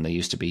powerful than they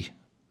used to be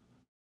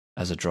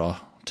as a draw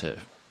to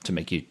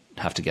make you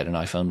have to get an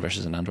iPhone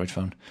versus an Android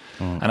phone.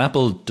 And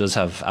Apple does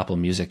have Apple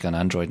Music on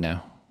Android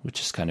now, which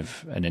is kind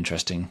of an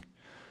interesting,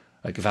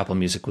 like if Apple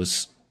Music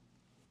was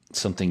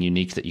something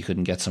unique that you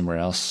couldn't get somewhere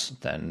else,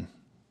 then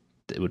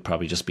it would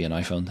probably just be an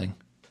iPhone thing.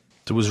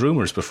 There was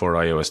rumours before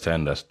iOS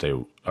 10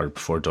 or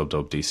before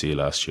WWDC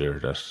last year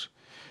that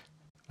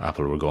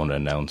Apple were going to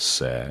announce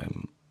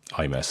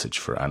iMessage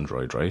for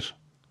Android, right?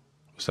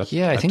 Was that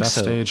I think that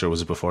so. stage, or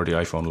was it before the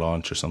iPhone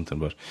launch or something?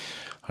 But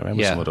I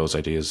remember some of those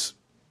ideas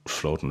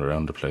floating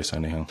around the place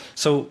anyhow.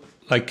 So,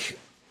 like,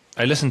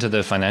 I listen to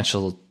the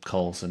financial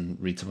calls and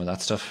read some of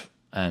that stuff,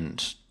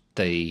 and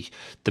the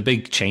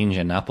big change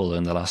in Apple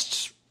in the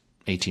last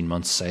 18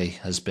 months, say,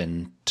 has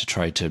been to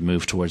try to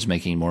move towards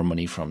making more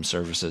money from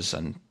services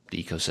and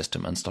the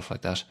ecosystem and stuff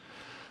like that,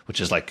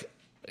 which is like,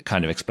 it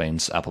kind of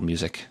explains Apple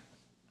Music.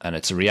 And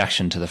it's a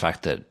reaction to the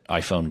fact that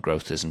iPhone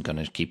growth isn't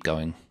going to keep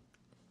going,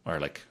 or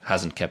like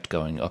hasn't kept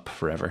going up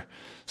forever.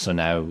 So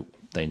now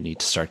they need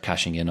to start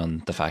cashing in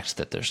on the fact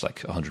that there's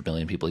like 100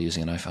 million people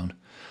using an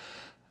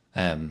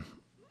iPhone.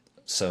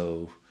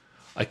 So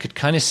I could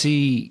kind of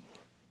see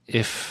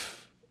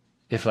if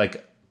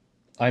like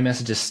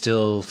iMessage is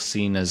still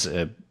seen as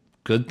a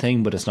good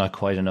thing, but it's not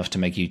quite enough to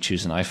make you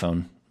choose an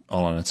iPhone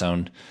all on its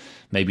own.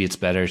 Maybe it's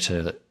better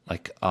to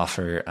like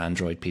offer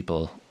Android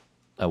people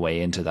a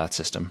way into that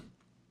system.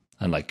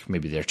 And like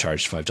maybe they're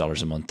charged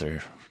 $5 a month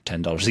or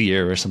 $10 a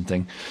year or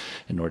something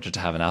in order to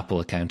have an Apple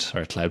account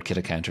or a CloudKit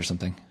account or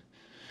something.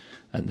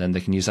 And then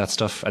they can use that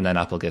stuff. And then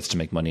Apple gets to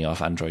make money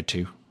off Android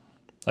too.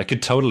 I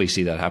could totally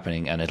see that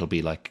happening, and it'll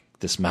be like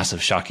this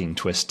massive shocking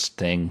twist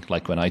thing,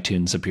 like when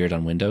iTunes appeared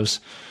on Windows.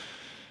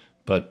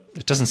 But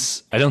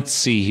I don't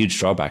see a huge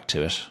drawback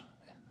to it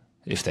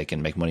if they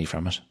can make money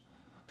from it.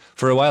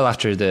 For a while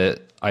after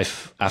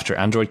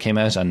Android came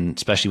out, and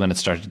especially when it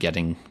started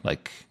getting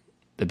like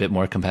a bit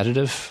more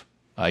competitive,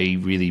 I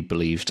really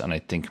believed, and I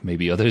think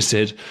maybe others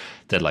did,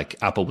 that like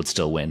Apple would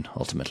still win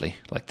ultimately,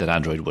 like that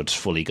Android would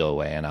fully go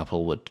away and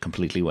Apple would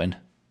completely win.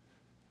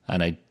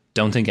 And I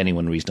don't think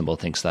anyone reasonable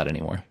thinks that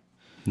anymore.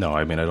 No,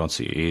 I mean, I don't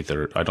see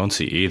either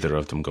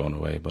of them going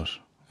away, but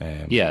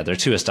yeah, they're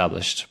too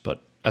established.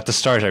 But at the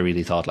start, I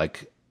really thought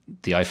like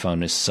the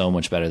iPhone is so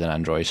much better than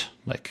Android.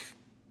 Like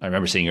I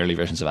remember seeing early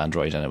versions of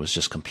Android and it was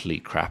just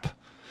complete crap.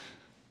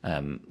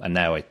 And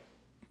now I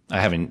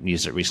haven't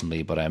used it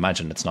recently, but I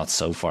imagine it's not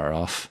so far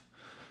off.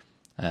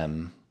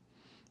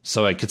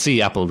 So I could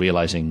see Apple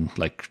realizing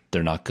like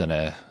they're not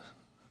gonna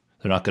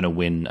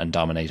win and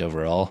dominate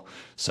overall,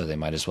 so they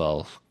might as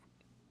well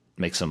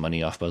make some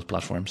money off both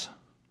platforms.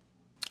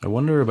 I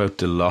wonder about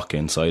the lock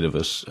inside of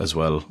it as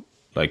well.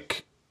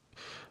 Like,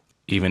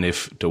 even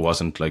if there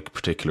wasn't like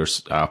particular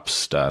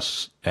apps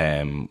that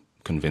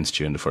convinced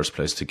you in the first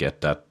place to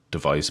get that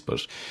device,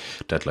 but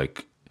that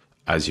like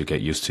as you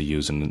get used to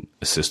using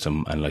a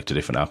system and like the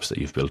different apps that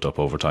you've built up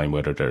over time,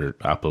 whether they're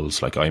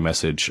Apple's like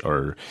iMessage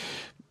or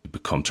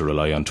come to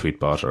rely on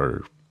Tweetbot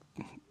or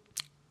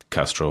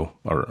Castro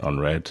or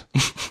Unread,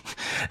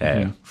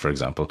 for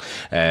example,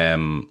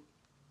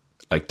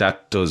 like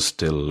that does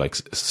still like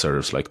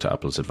serves like to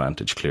Apple's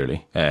advantage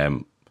clearly.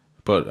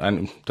 But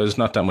and there's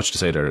not that much to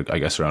say there, I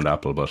guess, around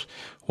Apple. But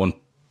one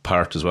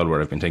part as well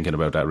where I've been thinking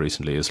about that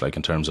recently is like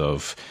in terms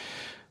of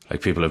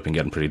like people have been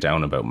getting pretty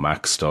down about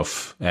Mac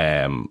stuff,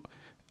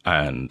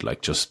 and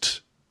like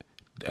just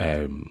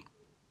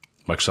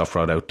Microsoft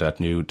brought out that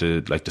new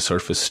the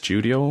Surface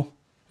Studio.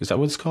 Is that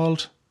what it's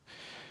called?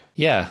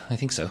 Yeah, I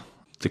think so.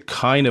 The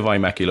kind of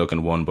iMac-y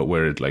looking one, but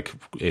where it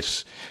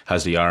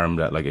has the arm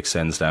that like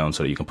extends down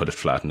so that you can put it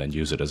flat and then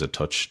use it as a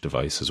touch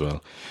device as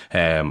well.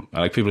 And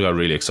like people got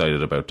really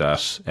excited about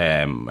that.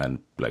 And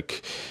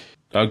like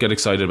I'll get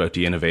excited about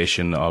the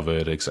innovation of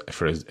it,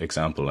 for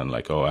example, and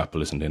like, oh,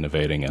 Apple isn't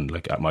innovating, and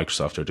like at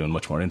Microsoft are doing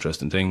much more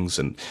interesting things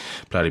and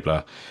blah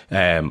blah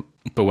blah.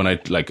 But when I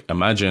like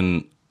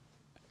imagine,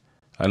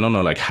 I don't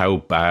know, like how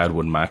bad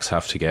would Macs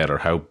have to get, or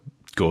how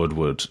good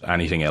would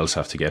anything else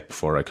have to get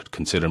before I could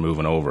consider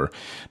moving over?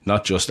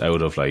 Not just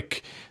out of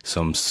like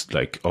some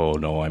like, oh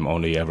no, I'm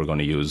only ever going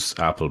to use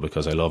Apple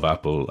because I love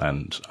Apple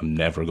and I'm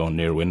never going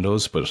near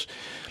Windows, but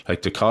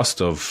like the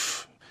cost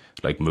of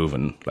like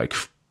moving like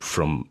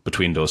from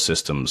between those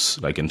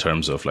systems, like in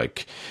terms of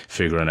like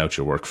figuring out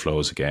your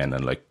workflows again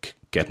and like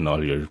getting all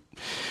the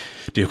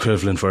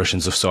equivalent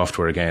versions of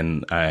software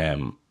again,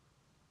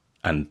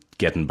 and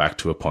getting back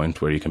to a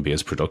point where you can be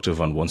as productive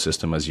on one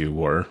system as you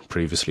were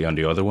previously on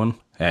the other one.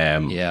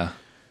 Yeah.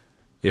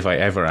 If I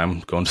ever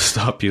am going to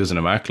stop using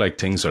a Mac, like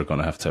things are going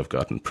to have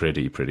gotten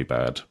pretty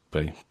bad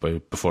by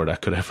before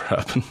that could ever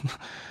happen.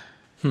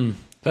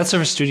 That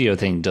Surface Studio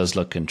thing does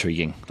look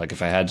intriguing. Like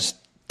if I had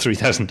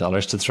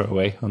 $3,000 to throw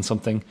away on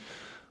something,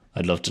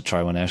 I'd love to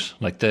try one out.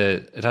 Like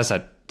it has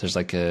that, there's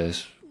like a,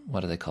 what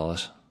do they call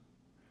it?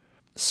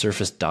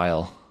 Surface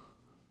Dial.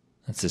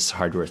 It's this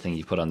hardware thing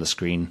you put on the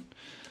screen,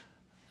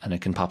 and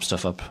it can pop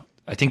stuff up.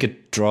 I think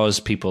it draws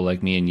people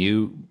like me and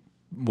you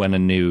when a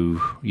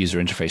new user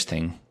interface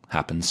thing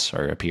happens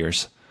or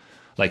appears.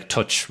 Like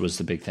touch was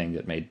the big thing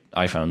that made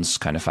iPhones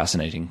kind of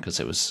fascinating, because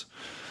that was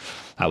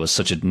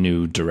such a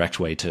new direct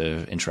way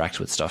to interact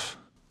with stuff.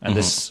 And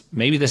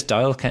maybe this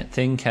dial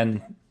thing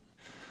can,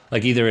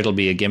 like, either it'll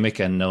be a gimmick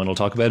and no one will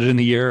talk about it in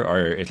a year,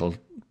 or it'll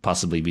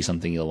possibly be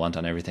something you'll want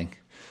on everything.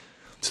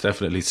 It's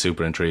definitely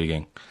super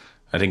intriguing.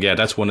 I think, yeah,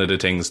 that's one of the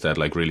things that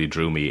like really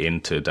drew me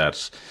into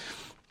that.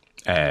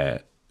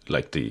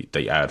 Like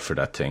the ad for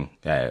that thing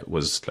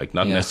was like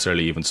not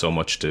necessarily even so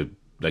much to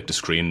like the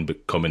screen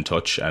come in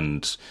touch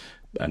and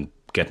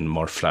getting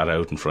more flat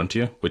out in front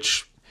of you,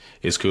 which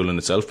is cool in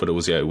itself, but it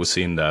was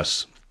seeing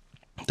that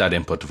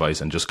input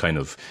device and just kind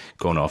of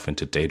going off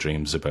into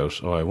daydreams about,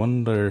 oh, I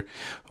wonder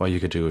what you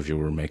could do if you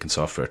were making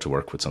software to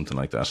work with something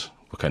like that,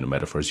 what kind of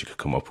metaphors you could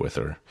come up with,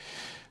 or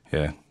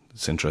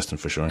it's interesting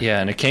for sure. Yeah,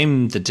 and it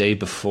came the day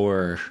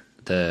before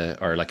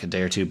or like a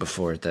day or two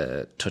before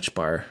the Touch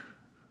Bar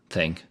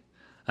thing.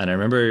 And I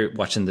remember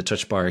watching the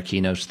Touch Bar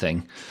keynote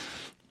thing,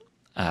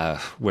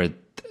 where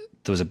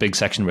there was a big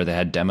section where they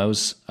had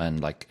demos,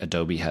 and like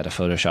Adobe had a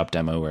Photoshop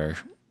demo where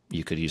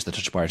you could use the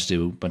Touch Bar to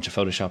do a bunch of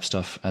Photoshop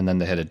stuff, and then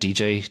they had a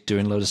DJ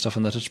doing a load of stuff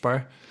on the Touch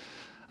Bar.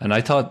 And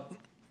I thought,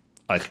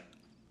 like,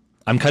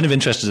 I'm kind of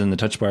interested in the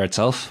Touch Bar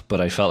itself,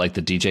 but I felt like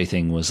the DJ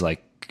thing was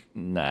like,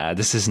 nah,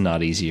 this is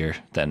not easier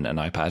than an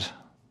iPad.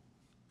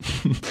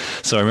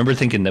 So I remember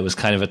thinking that was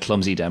kind of a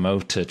clumsy demo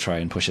to try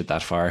and push it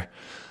that far.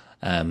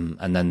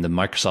 And then the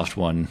Microsoft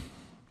one,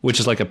 which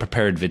is like a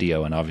prepared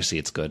video, and obviously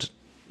it's good.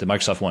 The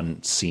Microsoft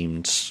one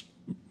seemed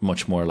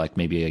much more like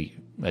maybe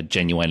a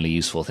genuinely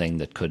useful thing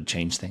that could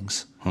change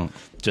things. And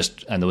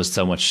there was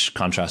so much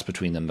contrast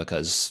between them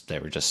because they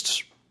were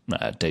just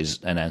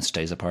announced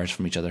days apart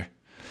from each other.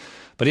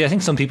 But yeah, I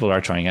think some people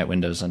are trying out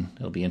Windows, and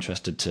it'll be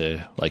interested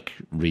to like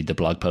read the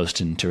blog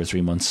post in 2 or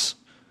 3 months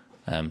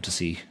to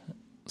see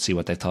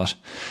what they thought.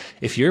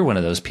 If you're one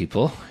of those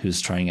people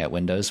who's trying out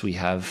Windows, we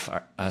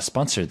have a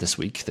sponsor this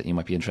week that you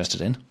might be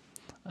interested in.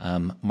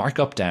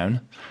 Markup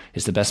Down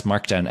is the best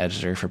markdown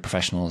editor for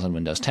professionals on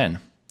Windows 10.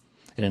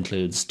 It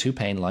includes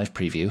 2-pane live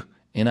preview,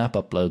 in-app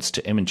uploads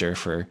to Imager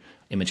for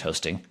image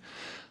hosting,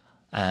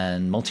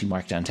 and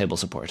multi-markdown table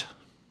support.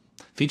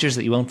 Features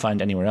that you won't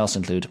find anywhere else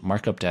include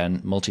markup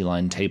down,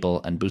 multi-line table,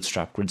 and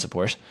bootstrap grid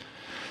support.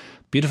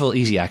 Beautiful,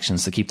 easy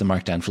actions to keep the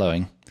markdown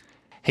flowing.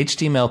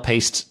 HTML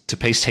paste to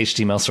paste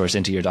HTML source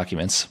into your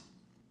documents.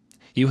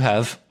 You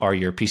have, or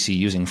your PC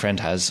using friend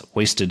has,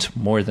 wasted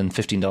more than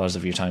 $15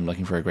 of your time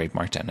looking for a great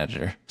markdown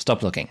editor.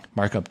 Stop looking.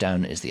 Markup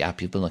Down is the app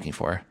you've been looking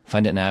for.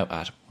 Find it now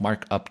at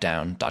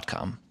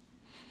markupdown.com.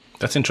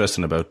 That's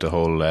interesting about the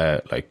whole,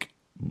 that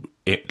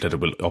it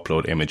will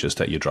upload images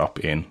that you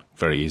drop in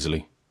very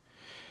easily.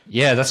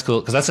 Yeah, that's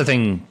cool, because that's the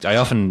thing. I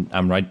often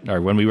am or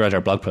when we write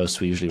our blog posts,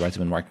 we usually write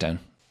them in Markdown.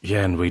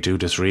 Yeah, and we do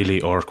this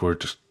really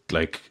awkward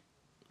like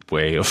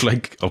way of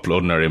like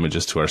uploading our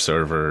images to our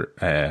server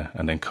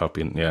and then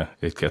copying. Yeah,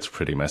 it gets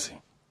pretty messy.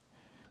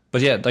 But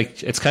yeah,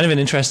 like it's kind of an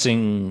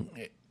interesting,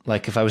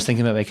 like if I was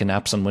thinking about making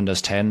apps on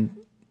Windows 10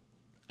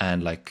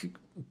 and like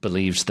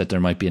believed that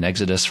there might be an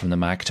exodus from the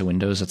Mac to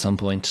Windows at some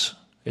point,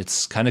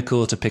 it's kind of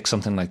cool to pick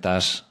something like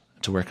that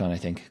to work on, I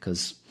think,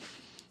 because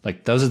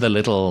like those are the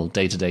little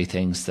day-to-day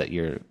things that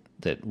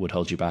would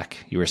hold you back.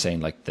 You were saying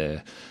like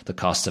the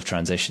cost of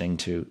transitioning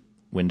to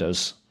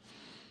Windows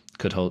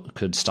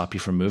could stop you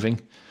from moving.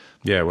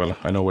 Yeah, well,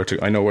 I know where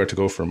to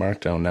go for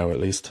Markdown now, at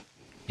least.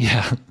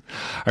 Yeah,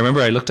 I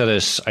remember I looked at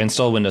it. I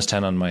installed Windows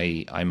 10 on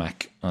my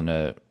iMac on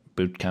a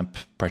boot camp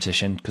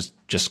partition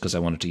because I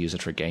wanted to use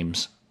it for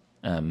games.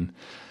 And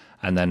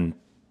then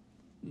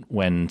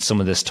when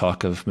some of this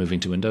talk of moving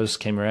to Windows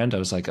came around, I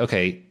was like,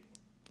 okay,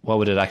 what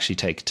would it actually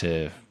take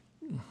to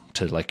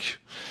like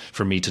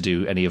for me to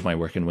do any of my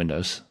work in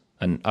Windows?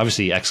 And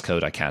obviously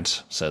Xcode I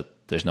can't, so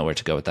there's nowhere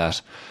to go with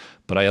that.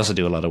 But I also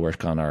do a lot of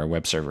work on our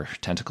web server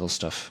Tentacle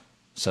stuff,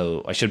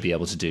 so I should be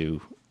able to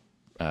do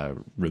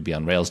Ruby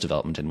on Rails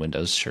development in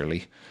Windows,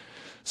 surely.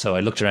 So I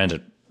looked around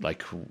at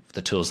like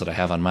the tools that I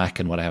have on Mac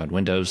and what I have on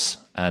Windows,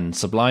 and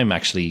Sublime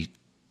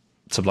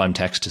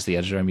Text is the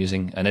editor I'm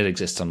using, and it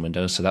exists on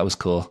Windows, so that was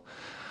cool.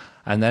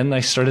 And then I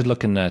started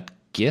looking at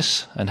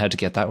Git and how to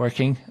get that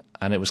working,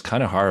 and it was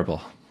kind of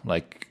horrible.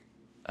 Like,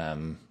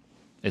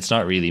 it's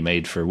not really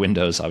made for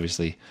Windows,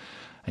 obviously,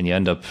 and you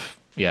end up,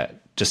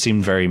 just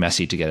seemed very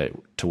messy to get it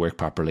to work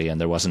properly, and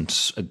there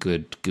wasn't a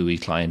good GUI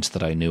client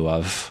that I knew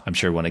of. I'm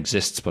sure one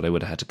exists, but I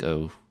would have had to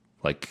go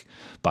like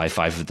buy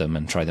 5 of them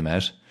and try them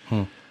out.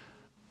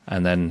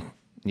 And then,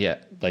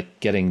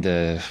 like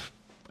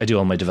I do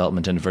all my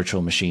development in a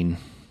virtual machine,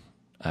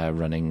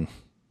 running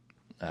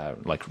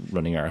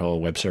our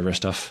whole web server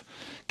stuff.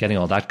 Getting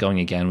all that going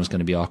again was going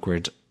to be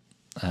awkward.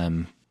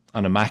 On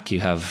a Mac,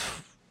 you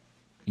have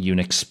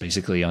Unix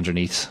basically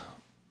underneath,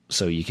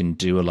 so you can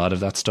do a lot of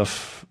that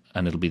stuff,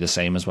 and it'll be the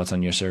same as what's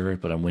on your server.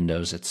 But on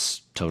Windows,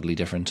 it's totally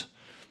different.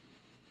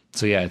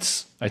 So yeah,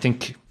 I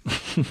think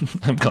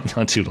I'm going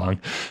on too long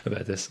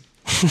about this.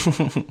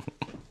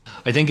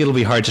 I think it'll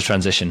be hard to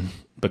transition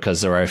because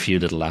there are a few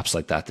little apps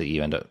like that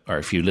you end up, or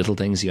a few little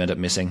things you end up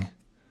missing.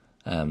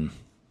 I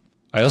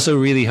also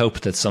really hope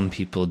that some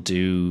people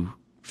do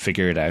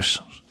figure it out,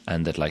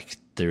 and that like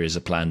there is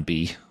a plan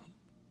B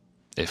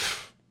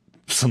if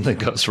something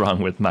goes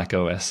wrong with Mac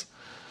OS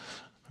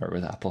or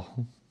with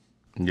Apple.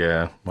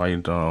 Yeah, I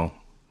don't know.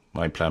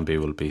 My plan B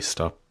will be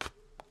stop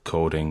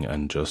coding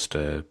and just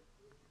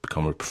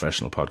become a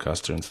professional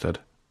podcaster instead.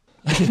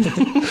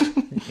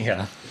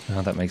 Yeah,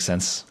 no, that makes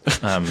sense.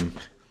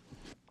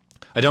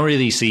 I don't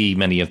really see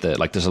many of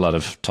there's a lot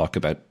of talk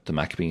about the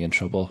Mac being in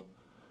trouble,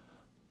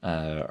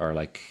 or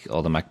like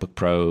all the MacBook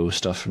Pro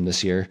stuff from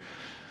this year.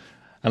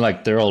 And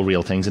like they're all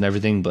real things and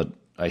everything, but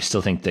I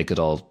still think they could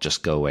all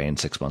just go away in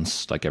 6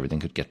 months. Like everything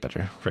could get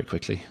better very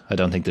quickly. I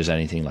don't think there's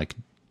anything like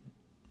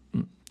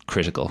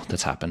critical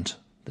that's happened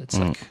that's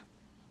like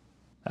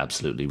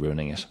absolutely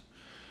ruining it.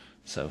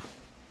 So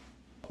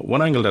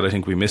one angle that I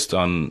think we missed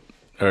on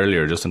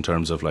earlier, just in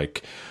terms of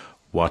like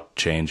what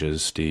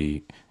changes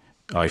the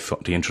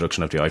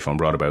introduction of the iPhone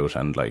brought about,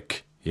 and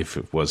like if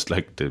it was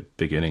like the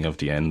beginning of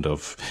the end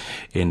of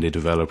indie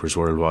developers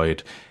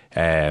worldwide,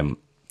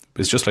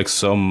 it's just like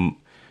some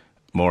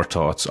more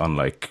thoughts on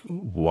like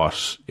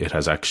what it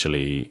has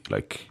actually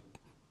like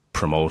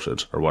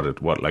promoted, or what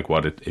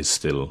it is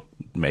still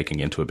making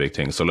into a big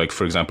thing. So like,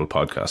 for example,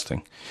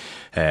 podcasting.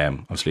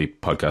 Obviously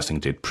podcasting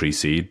did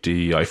precede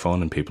the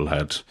iPhone, and people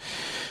had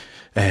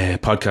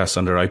podcasts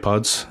on their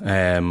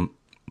iPods.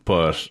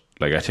 But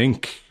like, I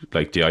think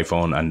like the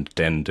iPhone and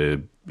then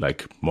the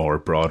like more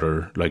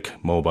broader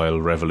like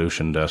mobile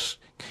revolution that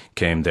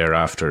came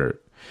thereafter,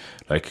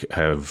 like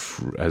has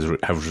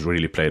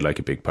really played like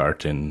a big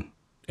part in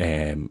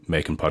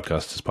making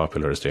podcasts as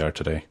popular as they are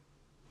today.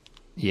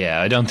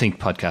 Yeah, I don't think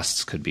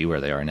podcasts could be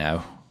where they are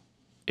now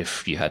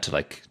if you had to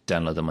like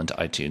download them onto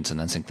iTunes and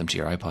then sync them to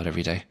your iPod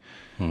every day.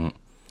 I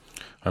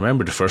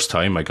remember the first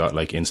time I got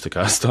like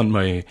Instacast on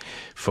my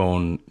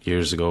phone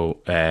years ago.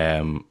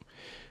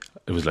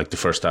 It was like the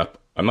first app.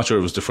 I'm not sure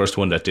it was the first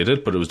one that did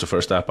it, but it was the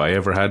first app I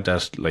ever had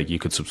that like you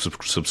could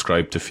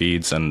subscribe to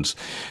feeds and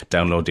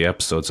download the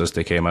episodes as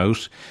they came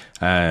out.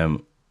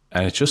 And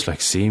it just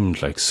like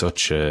seemed like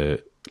such a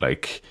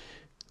like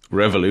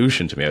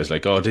revolution to me. I was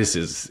like, oh, this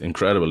is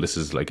incredible. This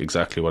is like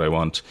exactly what I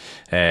want.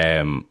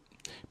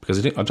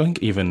 Because I don't think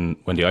even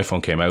when the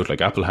iPhone came out,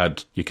 like Apple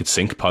you could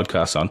sync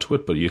podcasts onto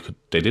it, but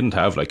they didn't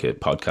have like a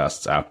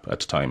podcasts app at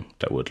the time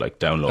that would like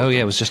download. Oh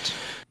yeah, it was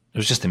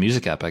just the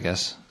music app, I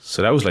guess.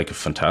 So that was like a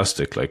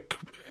fantastic like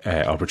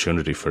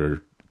opportunity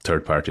for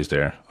third parties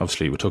there.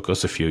 Obviously, it took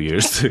us a few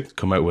years to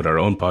come out with our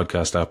own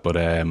podcast app, but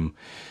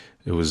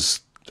that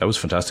was a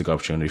fantastic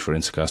opportunity for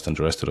Instacast and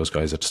the rest of those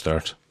guys at the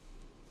start.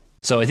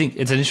 So I think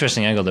it's an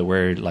interesting angle that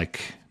we're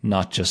like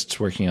not just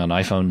working on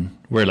iPhone,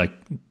 we're like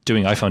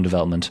doing iPhone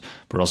development,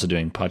 but we're also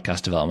doing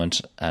podcast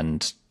development,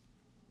 and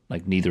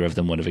like neither of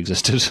them would have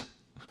existed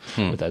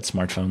without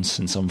smartphones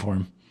in some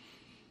form.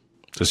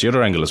 There's the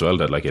other angle as well,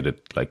 that like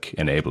it like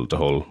enabled the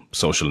whole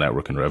social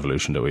networking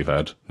revolution that we've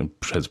had, and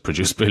has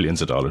produced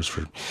billions of dollars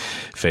for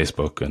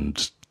Facebook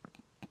and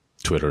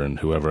Twitter and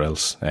whoever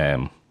else.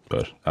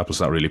 But Apple's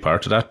not really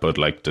part of that, but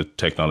like the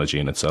technology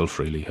in itself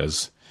really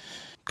has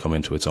come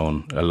into its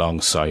own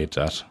alongside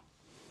that.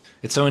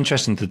 It's so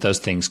interesting that those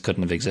things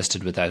couldn't have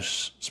existed without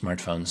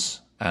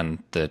smartphones,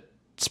 and that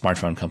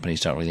smartphone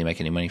companies don't really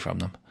make any money from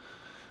them.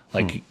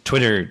 Like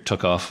Twitter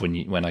took off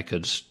when I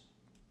could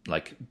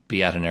like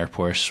be at an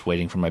airport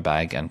waiting for my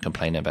bag and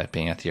complain about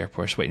being at the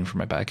airport waiting for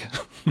my bag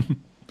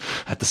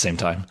at the same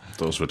time.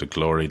 Those were the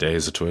glory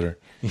days of Twitter.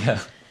 Yeah.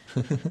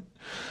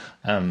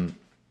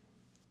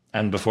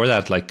 And before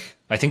that, like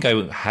I think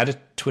I had a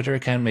Twitter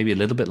account maybe a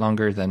little bit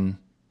longer than,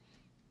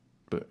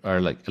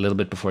 or like a little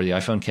bit before the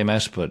iPhone came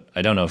out, but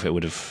I don't know if it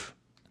would have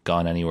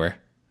gone anywhere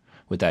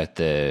without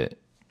the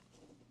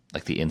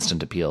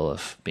instant appeal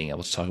of being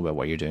able to talk about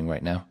what you're doing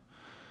right now.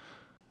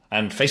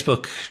 And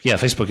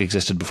Facebook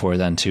existed before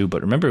then too,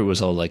 but remember it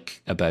was all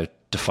like about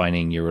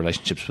defining your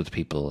relationships with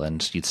people,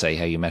 and you'd say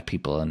how you met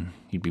people, and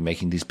you'd be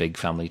making these big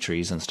family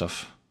trees and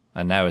stuff.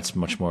 And now it's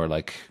much more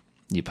like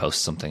you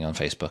post something on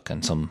Facebook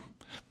and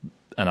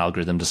an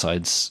algorithm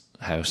decides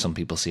how some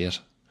people see it.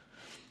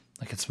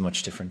 Like it's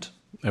much different.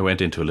 I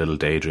went into a little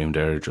daydream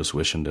there, just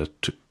wishing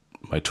that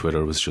my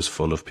Twitter was just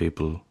full of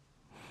people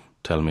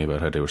telling me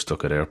about how they were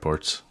stuck at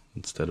airports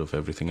instead of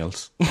everything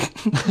else.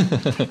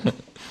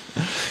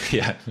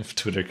 Yeah, if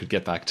Twitter could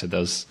get back to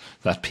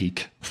that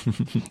peak.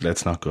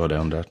 Let's not go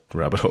down that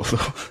rabbit hole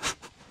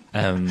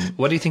though.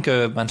 What do you think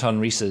of Anton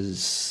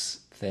Reese's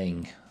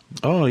thing?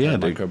 Oh yeah,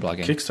 the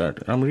microblogging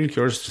Kickstarter. I'm really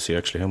curious to see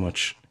actually how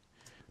much.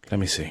 Let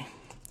me see.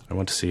 I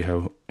want to see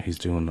how he's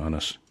doing on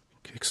it.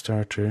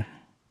 Kickstarter.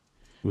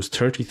 It was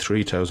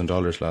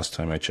 $33,000 last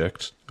time I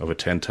checked, of a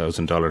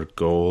 $10,000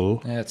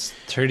 goal. Yeah, it's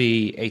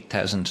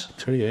 38,000.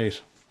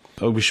 38.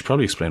 Oh, we should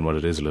probably explain what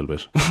it is a little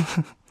bit.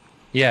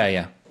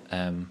 Yeah.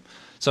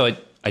 So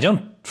I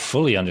don't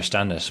fully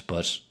understand it,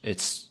 but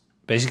it's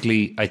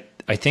basically,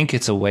 I think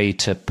it's a way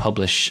to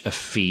publish a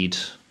feed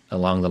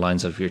along the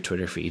lines of your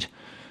Twitter feed,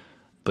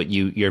 but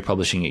you're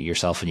publishing it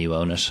yourself and you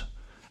own it,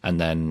 and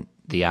then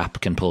the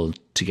app can pull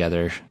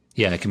together.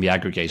 Yeah, it can be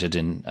aggregated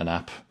in an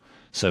app.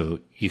 So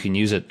you can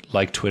use it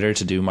like Twitter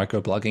to do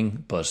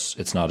microblogging, but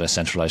it's not a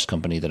centralized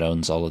company that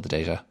owns all of the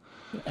data.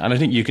 And I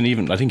think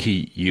I think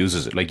he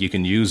uses it, like you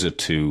can use it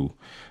to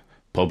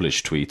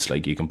publish tweets,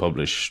 like you can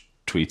publish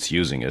tweets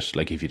using it,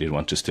 like if you did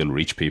want to still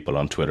reach people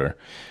on Twitter,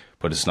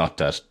 but it's not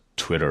that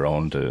Twitter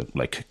owned a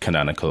like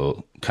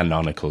canonical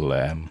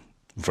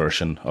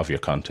version of your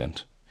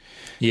content.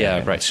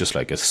 Yeah, right. It's just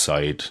like a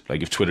side,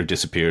 like if Twitter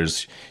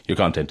disappears, your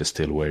content is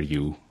still where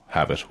you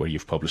have it, where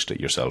you've published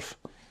it yourself.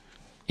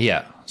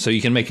 Yeah, so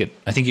you can make it,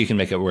 I think you can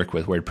make it work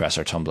with WordPress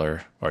or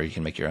Tumblr, or you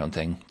can make your own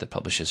thing that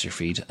publishes your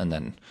feed, and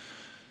then,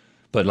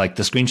 but like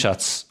the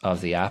screenshots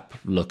of the app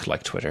look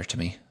like Twitter to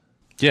me.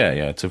 Yeah,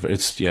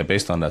 it's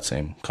based on that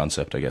same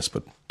concept, I guess.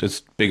 But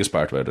the biggest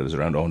part about it is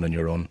around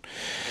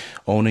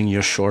owning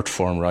your short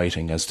form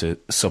writing, as the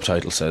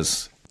subtitle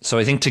says. So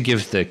I think to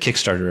give the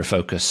Kickstarter a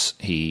focus,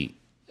 the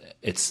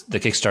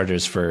Kickstarter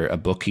is for a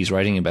book he's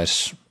writing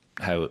about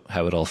how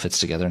it all fits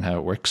together and how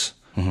it works.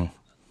 Mm-hmm.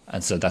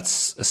 And so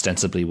that's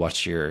ostensibly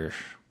what you're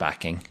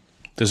backing.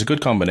 There's a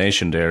good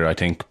combination there, I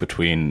think,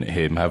 between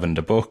him having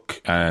the book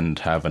and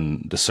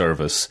having the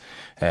service.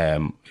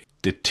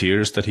 The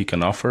tiers that he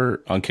can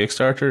offer on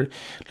Kickstarter,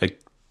 like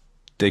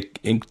they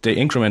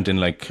increment in,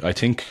 like, I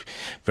think,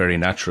 very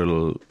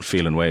natural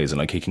feeling ways, and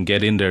like he can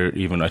get in there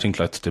even, I think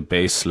like the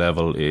base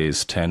level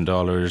is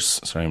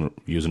 $10. Sorry, I'm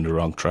using the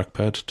wrong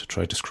trackpad to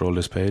try to scroll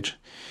this page.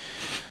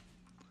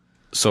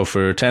 So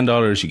for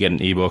 $10, you get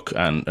an ebook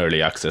and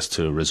early access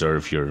to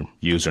reserve your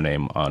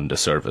username on the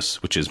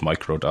service, which is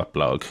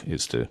micro.blog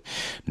is the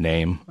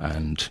name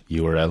and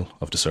URL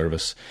of the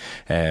service.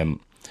 And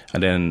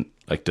then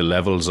like the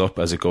levels up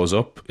as it goes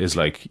up is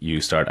like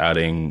you start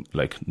adding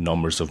like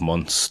numbers of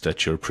months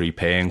that you're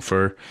prepaying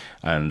for.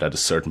 And at a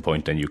certain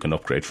point, then you can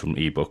upgrade from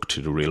ebook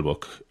to the real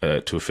book,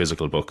 to a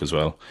physical book as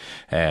well.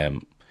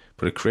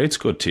 But it creates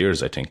good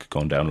tiers, I think,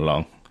 going down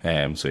along.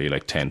 So you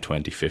like 10,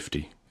 20,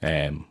 50.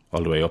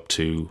 All the way up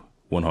to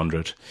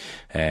 100.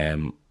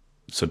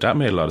 So that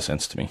made a lot of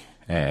sense to me.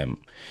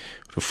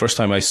 The first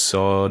time I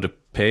saw the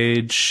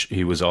page,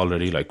 he was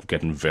already like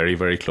getting very,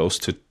 very close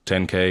to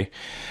 10K.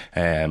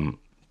 And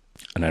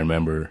I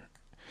remember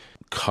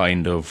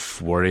kind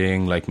of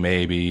worrying, like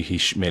maybe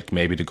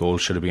maybe the goal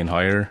should have been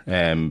higher,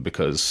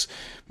 because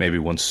maybe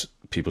once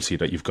people see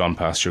that you've gone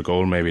past your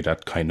goal, maybe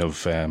that kind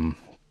of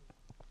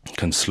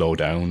can slow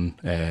down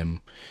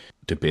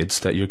the bids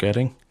that you're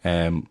getting.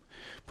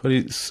 But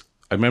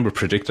I remember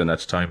predicting at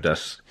the time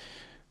that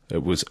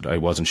I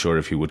wasn't sure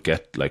if he would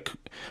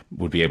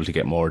be able to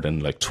get more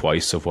than like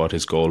twice of what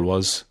his goal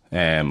was.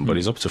 But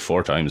he's up to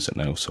 4 times it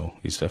now, so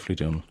he's definitely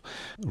doing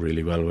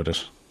really well with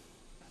it.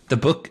 The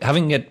book,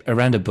 having it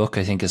around a book,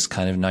 I think is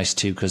kind of nice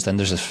too, because then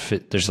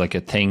there's like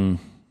a thing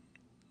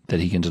that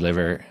he can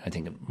deliver, I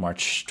think in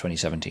March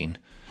 2017.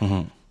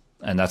 Mm-hmm.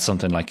 And that's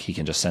something like he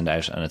can just send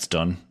out and it's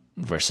done,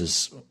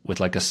 versus with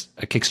like a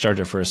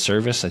Kickstarter for a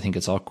service, I think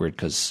it's awkward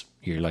because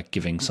you're like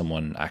giving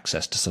someone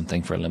access to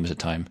something for a limited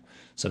time.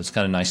 So it's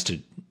kind of nice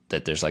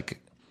that there's like,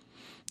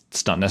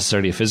 it's not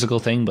necessarily a physical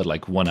thing, but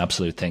like one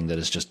absolute thing that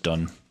is just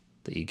done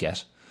that you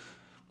get.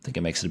 I think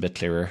it makes it a bit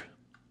clearer.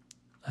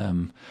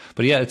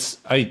 But yeah,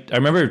 I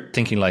remember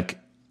thinking like,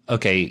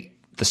 okay,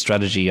 the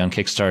strategy on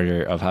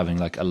Kickstarter of having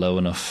like a low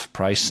enough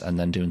price and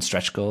then doing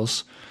stretch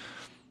goals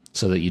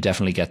so that you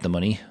definitely get the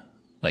money,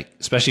 like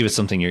especially with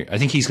something I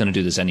think he's going to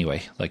do this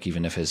anyway. Like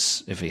even if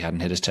he hadn't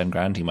hit his 10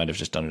 grand, he might have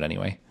just done it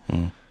anyway.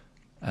 If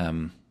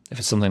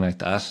it's something like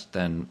that,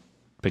 then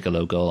pick a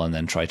low goal and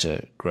then try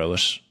to grow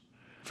it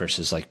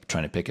versus like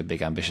trying to pick a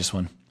big ambitious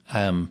one.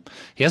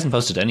 He hasn't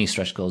posted any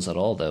stretch goals at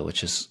all though,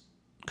 which is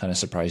kind of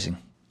surprising.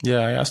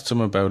 Yeah, I asked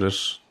him about it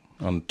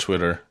on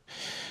Twitter,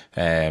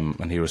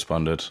 and he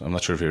responded. I'm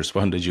not sure if he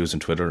responded using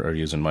Twitter or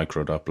using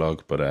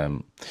micro.blog, but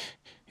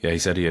yeah, he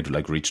said he had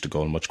like reached a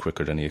goal much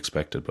quicker than he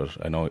expected.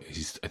 But I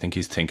think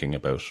he's thinking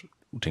about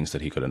things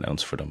that he could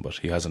announce for them, but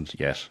he hasn't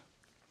yet.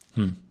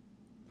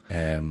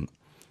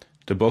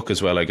 The book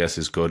as well, I guess,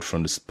 is good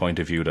from this point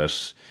of view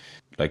that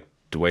like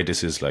the way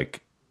this is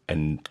like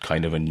and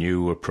kind of a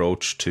new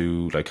approach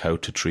to like how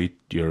to treat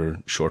your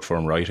short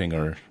form writing,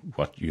 or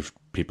what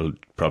people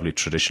probably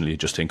traditionally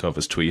just think of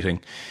as tweeting.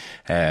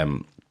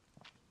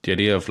 The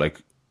idea of like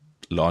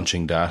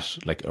launching that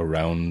like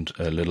around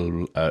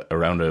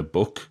a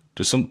book,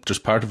 there's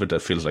part of it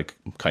that feels like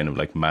kind of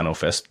like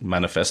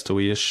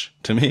manifesto-ish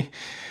to me.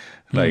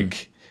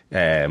 Like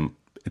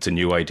it's a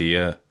new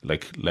idea,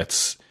 like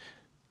let's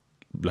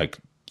like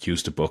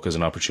use the book as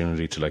an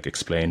opportunity to like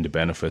explain the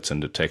benefits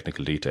and the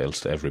technical details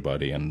to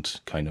everybody, and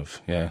kind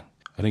of, yeah,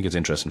 I think it's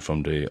interesting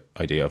from the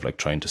idea of like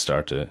trying to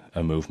start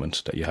a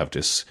movement that you have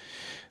this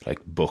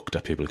like book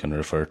that people can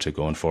refer to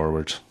going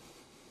forward.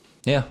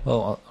 Yeah,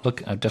 well,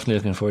 look, I'm definitely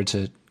looking forward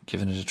to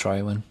giving it a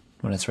try when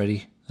it's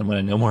ready and when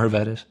I know more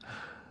about it.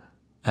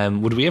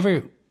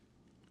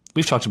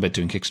 We've talked about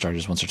doing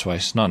Kickstarters once or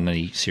twice, not in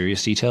any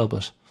serious detail,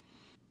 but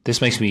this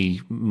makes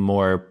me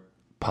more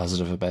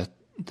positive about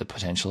the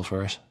potential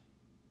for it.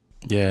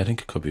 Yeah, I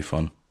think it could be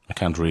fun. I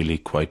can't really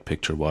quite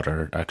picture what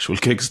our actual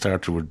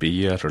Kickstarter would be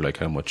yet, or like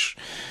how much,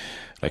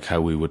 like how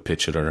we would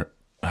pitch it, or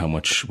how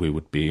much we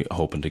would be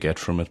hoping to get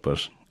from it.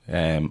 But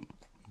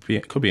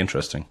it could be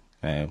interesting.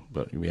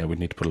 But yeah, we'd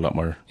need to put a lot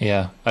more.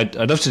 Yeah, I'd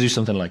love to do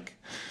something like,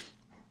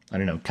 I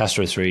don't know,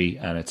 Castro 3,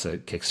 and it's a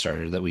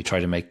Kickstarter that we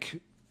try to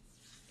make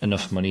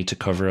enough money to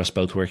cover us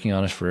both working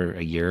on it for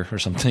a year or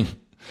something,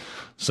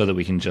 so that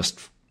we can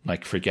just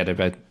like forget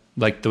about,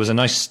 like there was a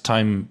nice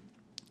time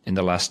in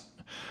the last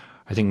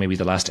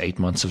 8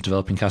 months of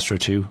developing Castro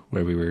 2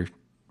 where we were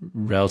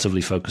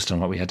relatively focused on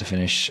what we had to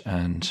finish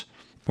and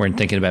weren't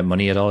thinking about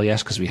money at all yet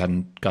because we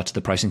hadn't got to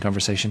the pricing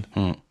conversation.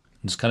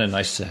 It's kind of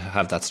nice to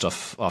have that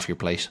stuff off your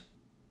plate.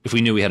 If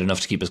we knew we had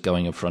enough to keep us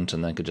going up front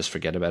and then could just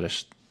forget about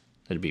it,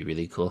 it'd be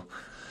really cool.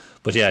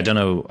 But yeah, I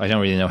don't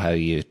really know how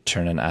you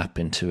turn an app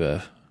into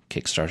a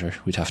Kickstarter.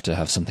 We'd have to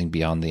have something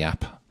beyond the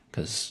app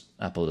because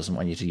Apple doesn't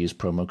want you to use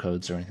promo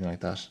codes or anything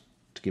like that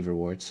to give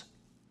rewards.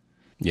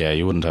 Yeah,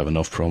 you wouldn't have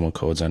enough promo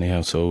codes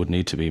anyhow, so it would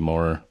need to be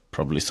more,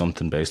 probably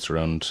something based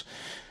around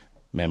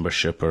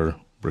membership or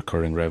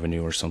recurring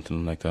revenue or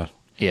something like that.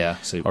 Yeah.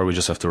 Or we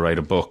just have to write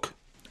a book.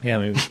 Yeah,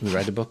 maybe we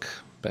write a book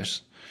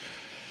about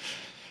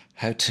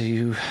how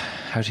to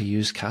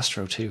use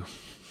Castro too.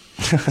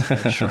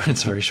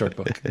 It's a very short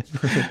book.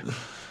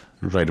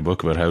 Write a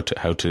book about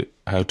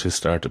how to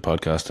start a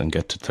podcast and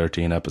get to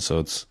 13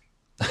 episodes.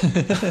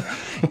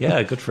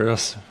 Yeah, good for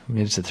us. We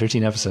made it to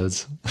 13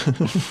 episodes.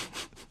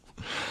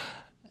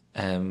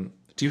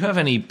 Do you have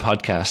any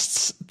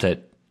podcasts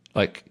that,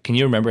 like, can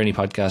you remember any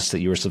podcasts that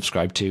you were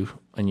subscribed to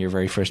on your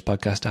very first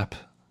podcast app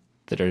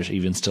that are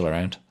even still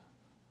around?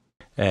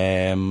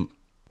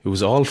 It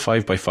was all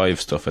 5x5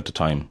 stuff at the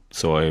time,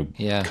 so I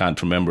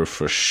can't remember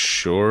for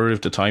sure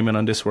if the timing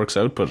on this works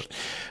out, but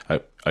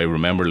I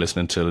remember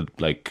listening to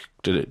like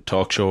the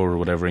talk show or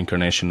whatever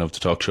incarnation of the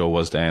talk show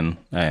was then,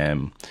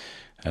 and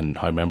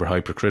I remember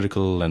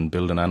Hypercritical and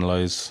Build and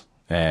Analyze,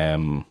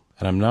 and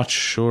I'm not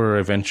sure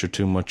I ventured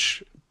too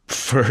much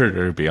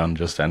further beyond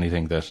just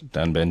anything that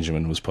Dan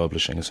Benjamin was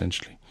publishing,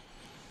 essentially.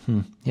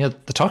 Yeah,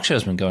 the talk show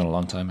has been going a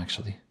long time,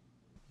 actually.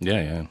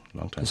 Yeah,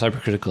 long time. Because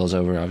Hypercritical is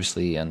over,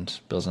 obviously, and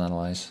Build and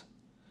Analyze.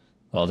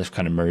 Well, they've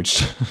kind of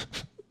merged.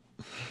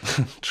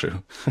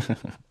 True.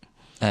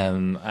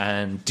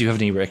 And do you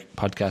have any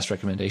podcast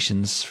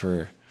recommendations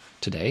for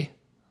today?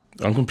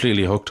 I'm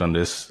completely hooked on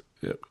this.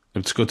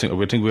 It's a good thing.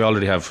 I think we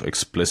already have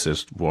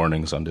explicit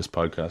warnings on this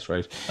podcast,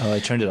 right? Oh, I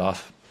turned it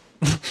off.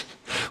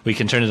 We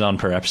can turn it on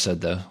per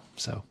episode, though.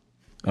 So.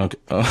 Okay.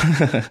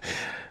 Oh.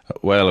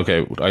 Well,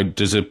 okay.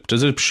 There's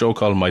a show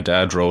called My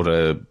Dad Wrote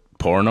a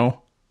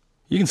Porno.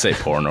 You can say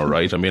porno,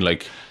 right? I mean,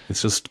 like,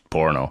 it's just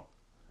porno.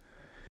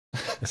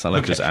 It's not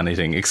like there's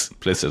anything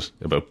explicit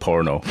about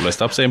porno. Will I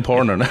stop saying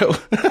porno now?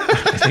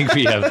 I think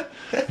we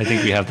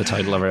have the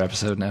title of our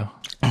episode now.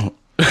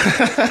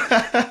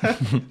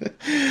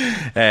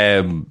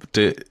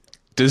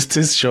 Does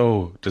this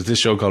show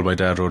called My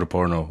Dad Wrote a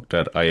Porno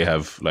that I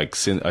have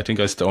since I think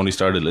I only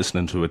started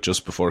listening to it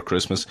just before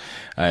Christmas.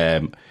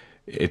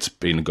 It's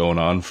been going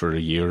on for a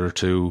year or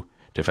two.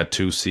 They've had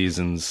 2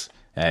 seasons.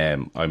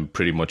 I'm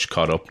pretty much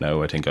caught up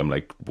now. I think I'm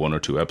like 1 or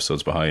 2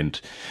 episodes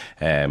behind.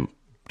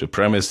 The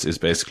premise is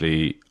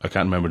basically, I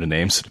can't remember the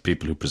names of the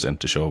people who present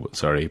the show,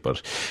 sorry,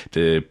 but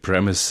the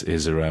premise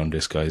is around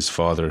this guy's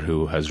father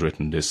who has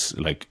written this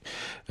like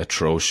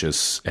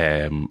atrocious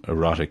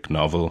erotic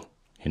novel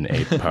in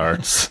 8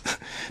 parts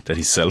that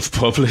he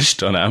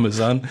self-published on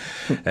Amazon.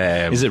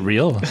 Is it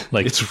real?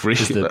 Like, it's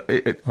real.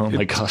 Oh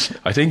my God.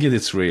 I think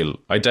it's real.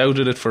 I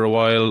doubted it for a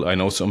while. I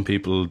know some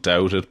people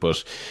doubt it,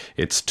 but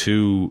it's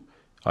too...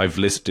 I've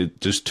listed...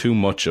 There's too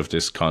much of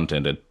this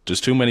content.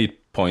 There's too many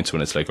points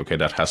when it's like, okay,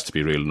 that has to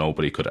be real.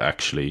 Nobody could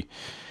actually...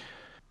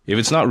 If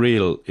it's not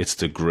real, it's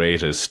the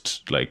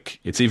greatest,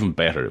 like, it's even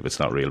better if it's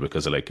not real,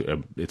 because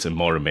it's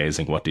more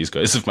amazing what these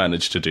guys have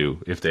managed to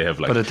do if they have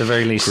but at the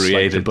very least,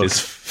 created this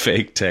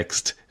fake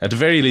text. At the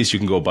very least, you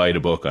can go buy the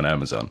book on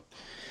Amazon.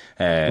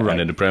 Right. And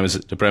then the premise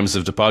of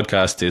the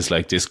podcast is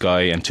like this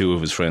guy and 2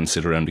 of his friends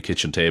sit around the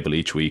kitchen table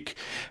each week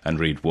and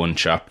read 1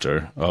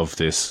 chapter of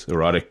this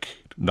erotic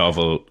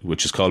novel,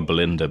 which is called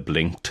Belinda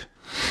Blinked.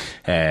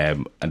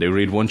 And they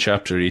read 1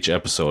 chapter each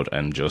episode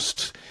and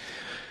just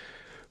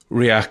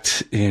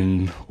react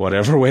in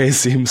whatever way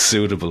seems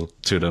suitable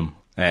to them.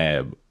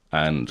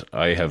 And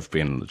I have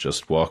been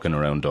just walking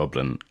around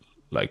Dublin,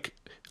 like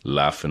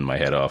laughing my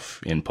head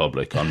off in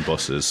public, on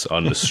buses,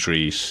 on the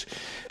street,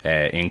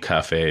 in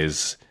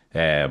cafes.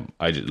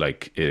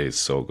 It is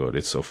so good.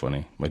 It's so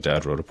funny. My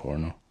dad wrote a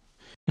porno.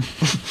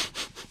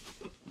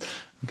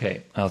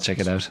 Okay, I'll check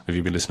it out. Have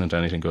you been listening to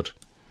anything good?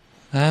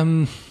 Let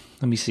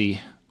me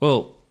see.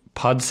 Well,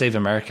 Pod Save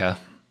America,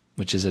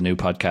 which is a new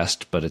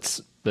podcast, but it's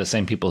the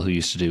same people who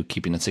used to do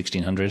Keeping It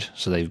 1600,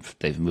 so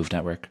they've moved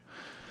network.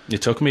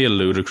 It took me a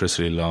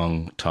ludicrously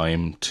long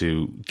time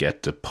to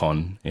get the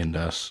pun in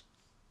that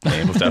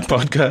name of that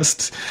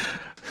podcast.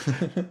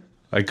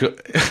 I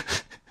could...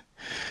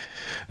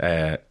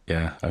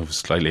 yeah, I was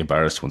slightly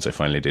embarrassed once I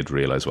finally did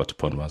realise what the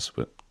pun was,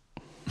 but...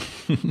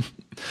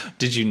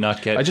 Did you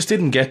not get... I just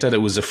didn't get that it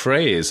was a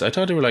phrase. I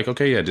thought they were like,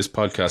 okay, yeah, this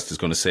podcast is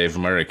going to save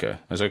America.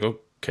 I was like,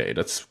 okay,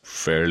 that's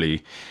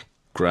fairly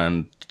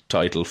grand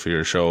title for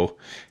your show.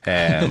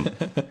 And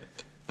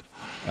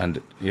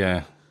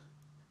yeah,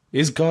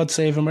 is God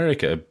Save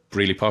America a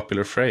really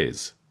popular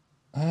phrase?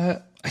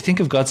 I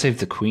think of God Save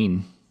the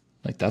Queen.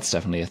 Like, that's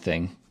definitely a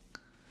thing.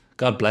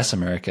 God Bless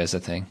America is a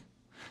thing.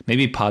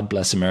 Maybe Pod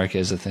Bless America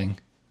is a thing.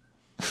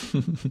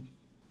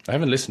 I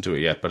haven't listened to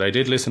it yet, but I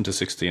did listen to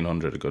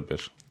 1600 a good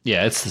bit.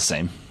 Yeah, it's the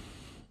same.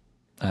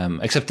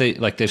 Except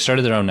they've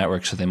started their own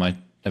network, so they might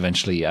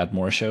eventually add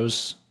more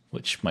shows,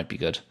 which might be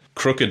good.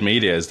 Crooked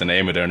Media is the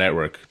name of their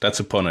network. That's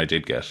a pun I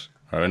did get.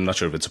 Or I'm not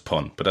sure if it's a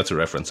pun, but that's a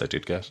reference I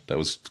did get. That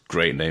was a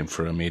great name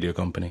for a media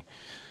company.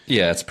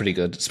 Yeah, it's pretty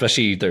good.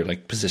 Especially they're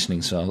like positioning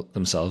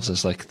themselves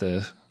as like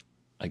the,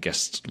 I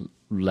guess,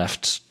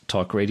 left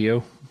talk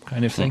radio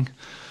kind of thing.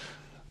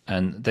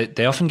 And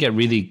they often get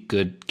really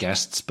good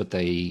guests, but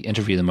they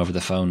interview them over the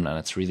phone, and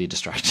it's really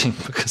distracting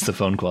because the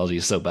phone quality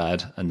is so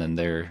bad. And then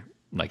they're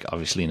like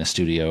obviously in a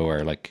studio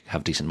or like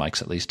have decent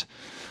mics at least.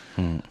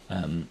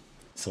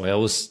 So I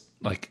always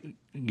like,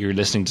 you're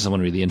listening to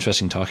someone really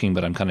interesting talking,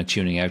 but I'm kind of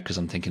tuning out because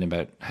I'm thinking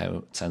about how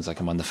it sounds like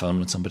I'm on the phone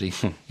with somebody.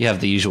 You have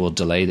the usual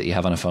delay that you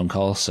have on a phone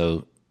call.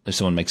 So if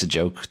someone makes a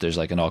joke, there's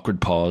like an awkward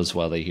pause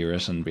while they hear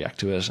it and react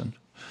to it. And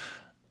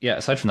yeah,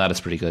 aside from that,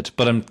 it's pretty good.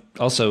 But I'm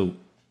also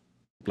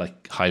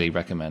like highly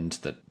recommend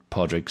that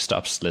Pádraig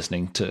stops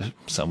listening to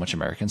so much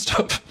American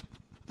stuff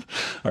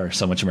or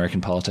so much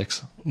American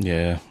politics.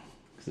 Yeah.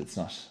 It's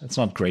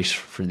not great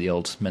for the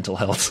old mental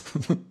health.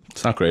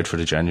 It's not great for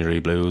the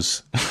January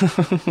blues.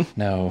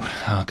 No.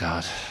 Oh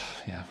God.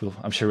 Yeah.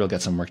 I'm sure we'll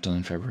get some work done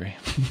in February.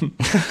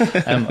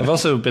 I've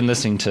also been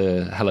listening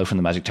to Hello from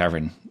the Magic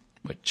Tavern,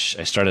 which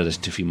I started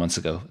listening to a few months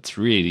ago. It's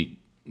really,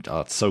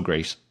 it's so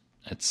great.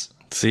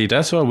 See,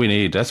 that's what we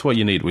need. That's what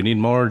you need. We need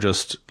more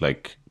just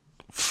like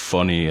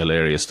funny,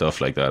 hilarious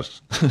stuff like that.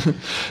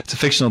 It's a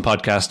fictional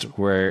podcast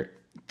where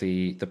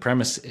the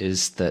premise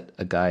is that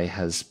a guy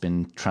has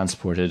been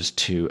transported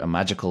to a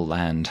magical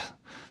land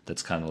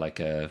that's kind of like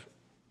a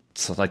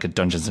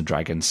Dungeons and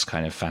Dragons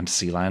kind of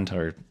fantasy land,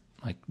 or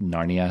like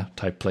Narnia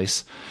type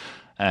place.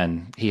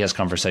 And he has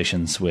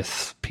conversations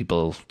with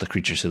people, the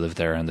creatures who live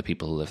there and the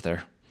people who live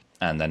there.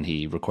 And then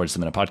he records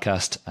them in a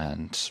podcast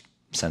and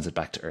sends it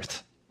back to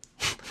Earth.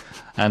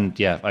 And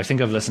yeah, I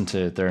think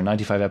there are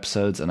 95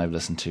 episodes and I've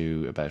listened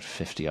to about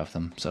 50 of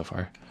them so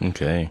far.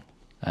 Okay.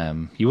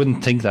 You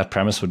wouldn't think that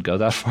premise would go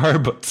that far,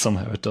 but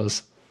somehow it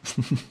does.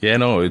 Yeah,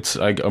 no,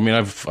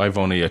 I've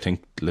only, I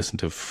think, listened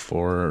to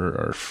 4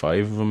 or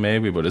 5 of them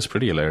maybe, but it's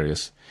pretty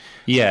hilarious.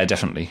 Yeah,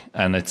 definitely.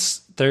 And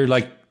they're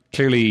like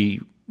clearly,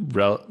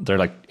 they're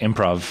like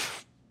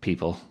improv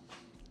people.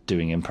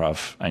 doing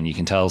improv, and you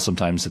can tell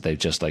sometimes that they've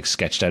just like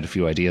sketched out a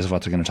few ideas of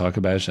what they're going to talk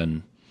about,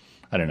 and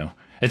I don't know.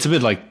 It's a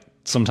bit like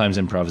sometimes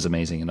improv is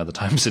amazing and other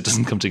times it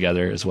doesn't come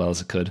together as well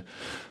as it could.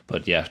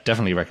 But yeah,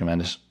 definitely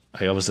recommend it.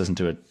 I always listen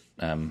to it.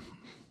 I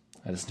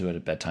listen to it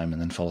at bedtime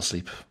and then fall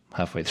asleep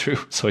halfway through,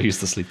 so I use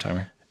the sleep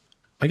timer.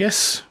 I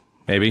guess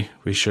maybe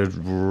we should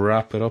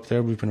wrap it up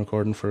there. We've been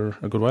recording for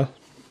a good while.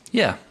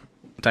 Yeah.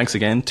 Thanks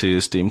again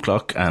to Steam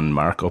Clock and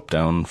Mark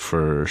Updown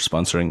for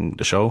sponsoring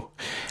the show.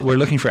 We're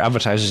looking for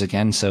advertisers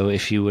again, so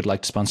if you would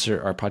like to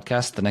sponsor our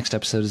podcast, the next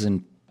episode is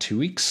in 2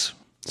 weeks.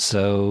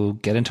 So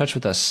get in touch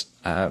with us.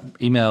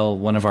 Email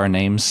one of our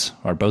names,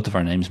 or both of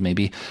our names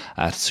maybe,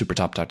 at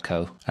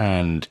supertop.co.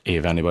 And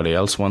if anybody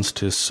else wants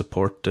to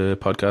support the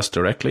podcast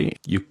directly,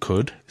 you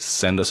could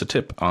send us a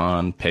tip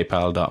on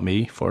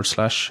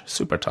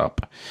paypal.me/supertop.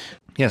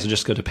 Yeah, so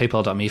just go to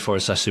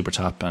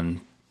paypal.me/supertop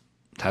and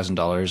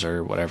 $1,000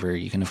 or whatever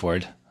you can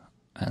afford,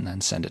 and then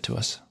send it to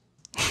us.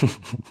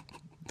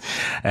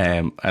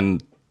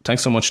 And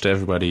thanks so much to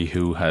everybody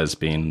who has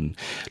been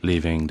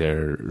leaving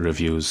their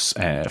reviews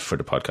for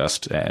the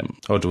podcast.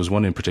 There was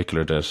one in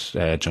particular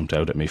that jumped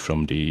out at me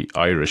from the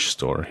Irish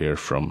store here,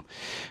 from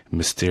a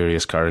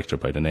mysterious character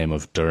by the name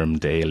of Derm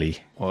Daly.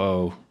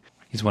 Whoa.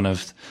 He's one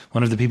of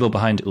the people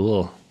behind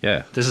Ool.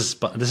 Yeah. This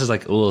is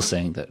like Ool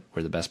saying that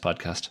we're the best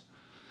podcast.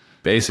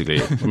 Basically,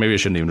 maybe I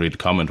shouldn't even read the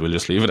comment. We'll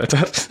just leave it at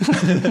that.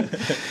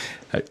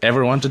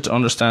 Ever wanted to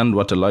understand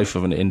what the life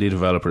of an indie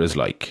developer is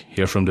like?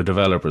 Hear from the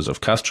developers of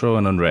Castro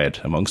and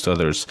Unread, amongst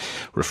others,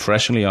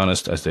 refreshingly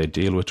honest as they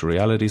deal with the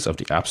realities of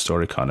the App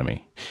Store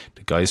economy.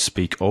 The guys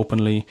speak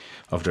openly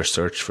of their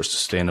search for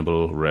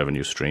sustainable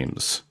revenue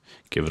streams.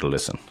 Give it a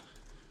listen.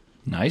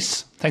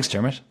 Nice. Thanks,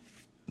 Dermot.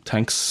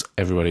 Thanks,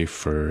 everybody,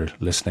 for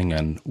listening,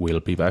 and we'll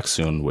be back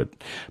soon with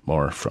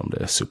more from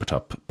the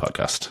Supertop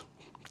podcast.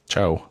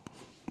 Ciao.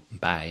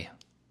 Bye.